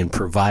family and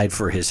provide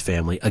for his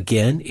family.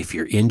 Again, if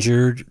you're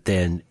injured,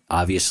 then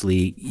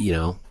obviously,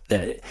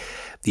 that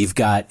you've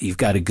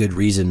got a good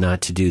reason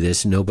not to do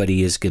this.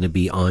 Nobody is going to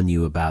be on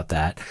you about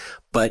that.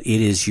 But it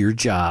is your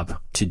job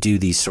to do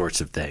these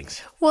sorts of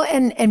things. Well,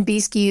 and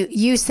Beesky,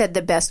 you said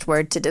the best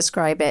word to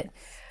describe it.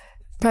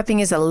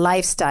 Prepping is a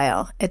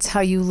lifestyle. It's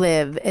how you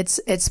live.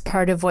 It's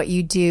part of what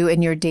you do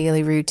in your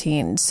daily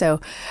routine. So,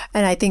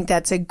 and I think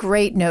that's a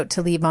great note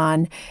to leave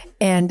on.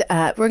 And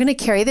we're going to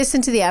carry this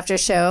into the after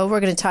show. We're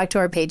going to talk to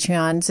our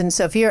Patreons. And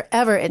so if you're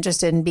ever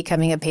interested in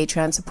becoming a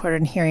Patreon supporter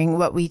and hearing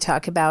what we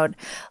talk about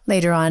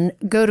later on,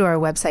 go to our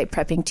website,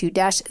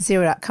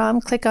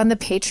 prepping2-0.com, click on the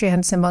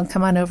Patreon symbol, and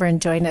come on over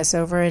and join us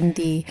over in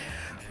the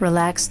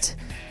relaxed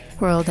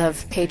world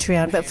of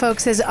Patreon. But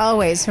folks, as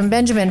always, from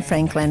Benjamin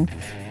Franklin,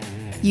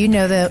 you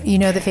know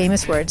the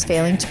famous words,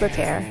 failing to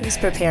prepare is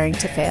preparing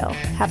to fail.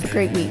 Have a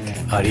great week.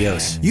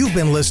 Adios. You've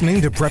been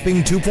listening to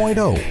Prepping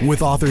 2.0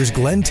 with authors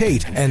Glenn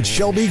Tate and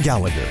Shelby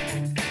Gallagher.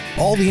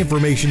 All the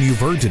information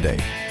you've heard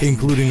today,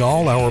 including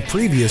all our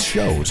previous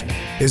shows,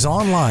 is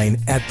online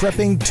at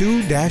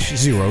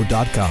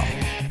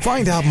prepping2-0.com.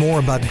 Find out more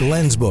about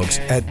Glenn's books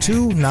at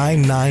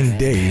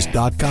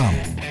 299days.com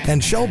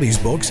and Shelby's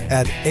books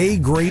at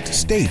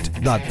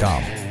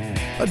agreatstate.com.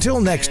 Until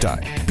next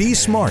time, be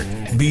smart,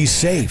 be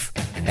safe,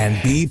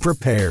 and be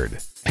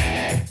prepared.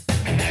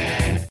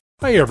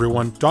 Hi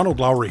everyone,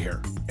 Donald Lowry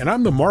here, and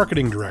I'm the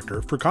marketing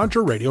director for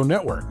Contra Radio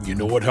Network. You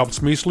know what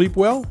helps me sleep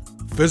well?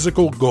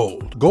 Physical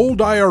gold.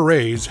 Gold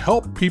IRAs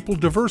help people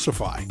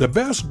diversify. The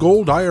best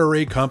gold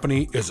IRA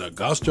company is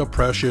Augusta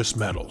Precious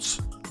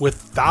Metals, with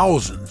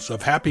thousands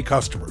of happy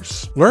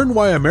customers. Learn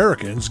why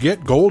Americans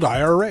get gold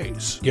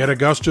IRAs. Get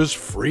Augusta's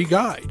free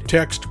guide.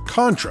 Text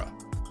CONTRA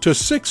to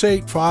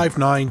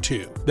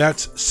 68592.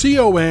 That's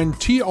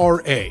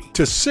CONTRA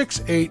to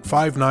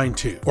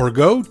 68592. Or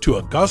go to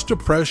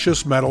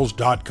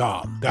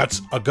AugustaPreciousMetals.com.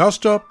 That's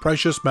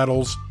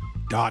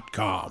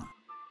AugustaPreciousMetals.com.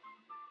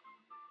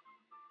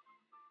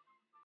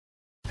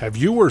 Have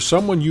you or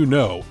someone you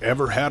know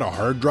ever had a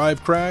hard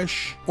drive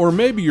crash? Or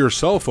maybe your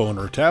cell phone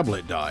or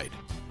tablet died,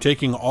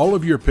 taking all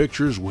of your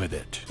pictures with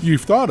it.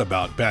 You've thought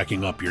about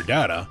backing up your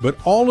data, but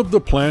all of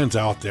the plans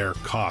out there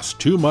cost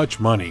too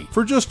much money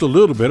for just a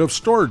little bit of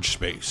storage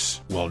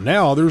space. Well,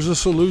 now there's a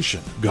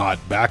solution. Got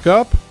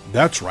Backup?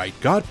 That's right,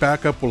 Got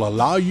Backup will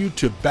allow you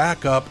to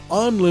back up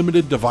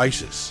unlimited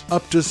devices,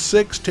 up to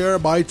 6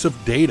 terabytes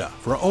of data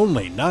for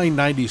only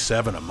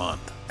 $9.97 a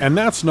month. And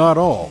that's not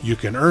all. You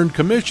can earn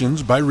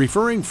commissions by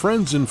referring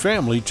friends and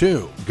family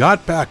too.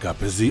 Got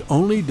Backup is the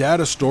only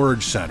data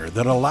storage center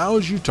that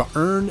allows you to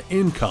earn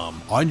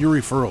income on your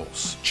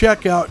referrals.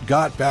 Check out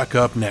Got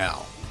Backup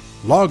now.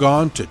 Log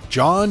on to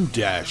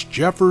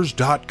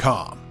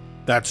john-jeffers.com.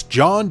 That's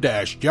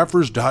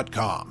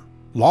john-jeffers.com.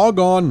 Log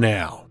on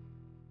now.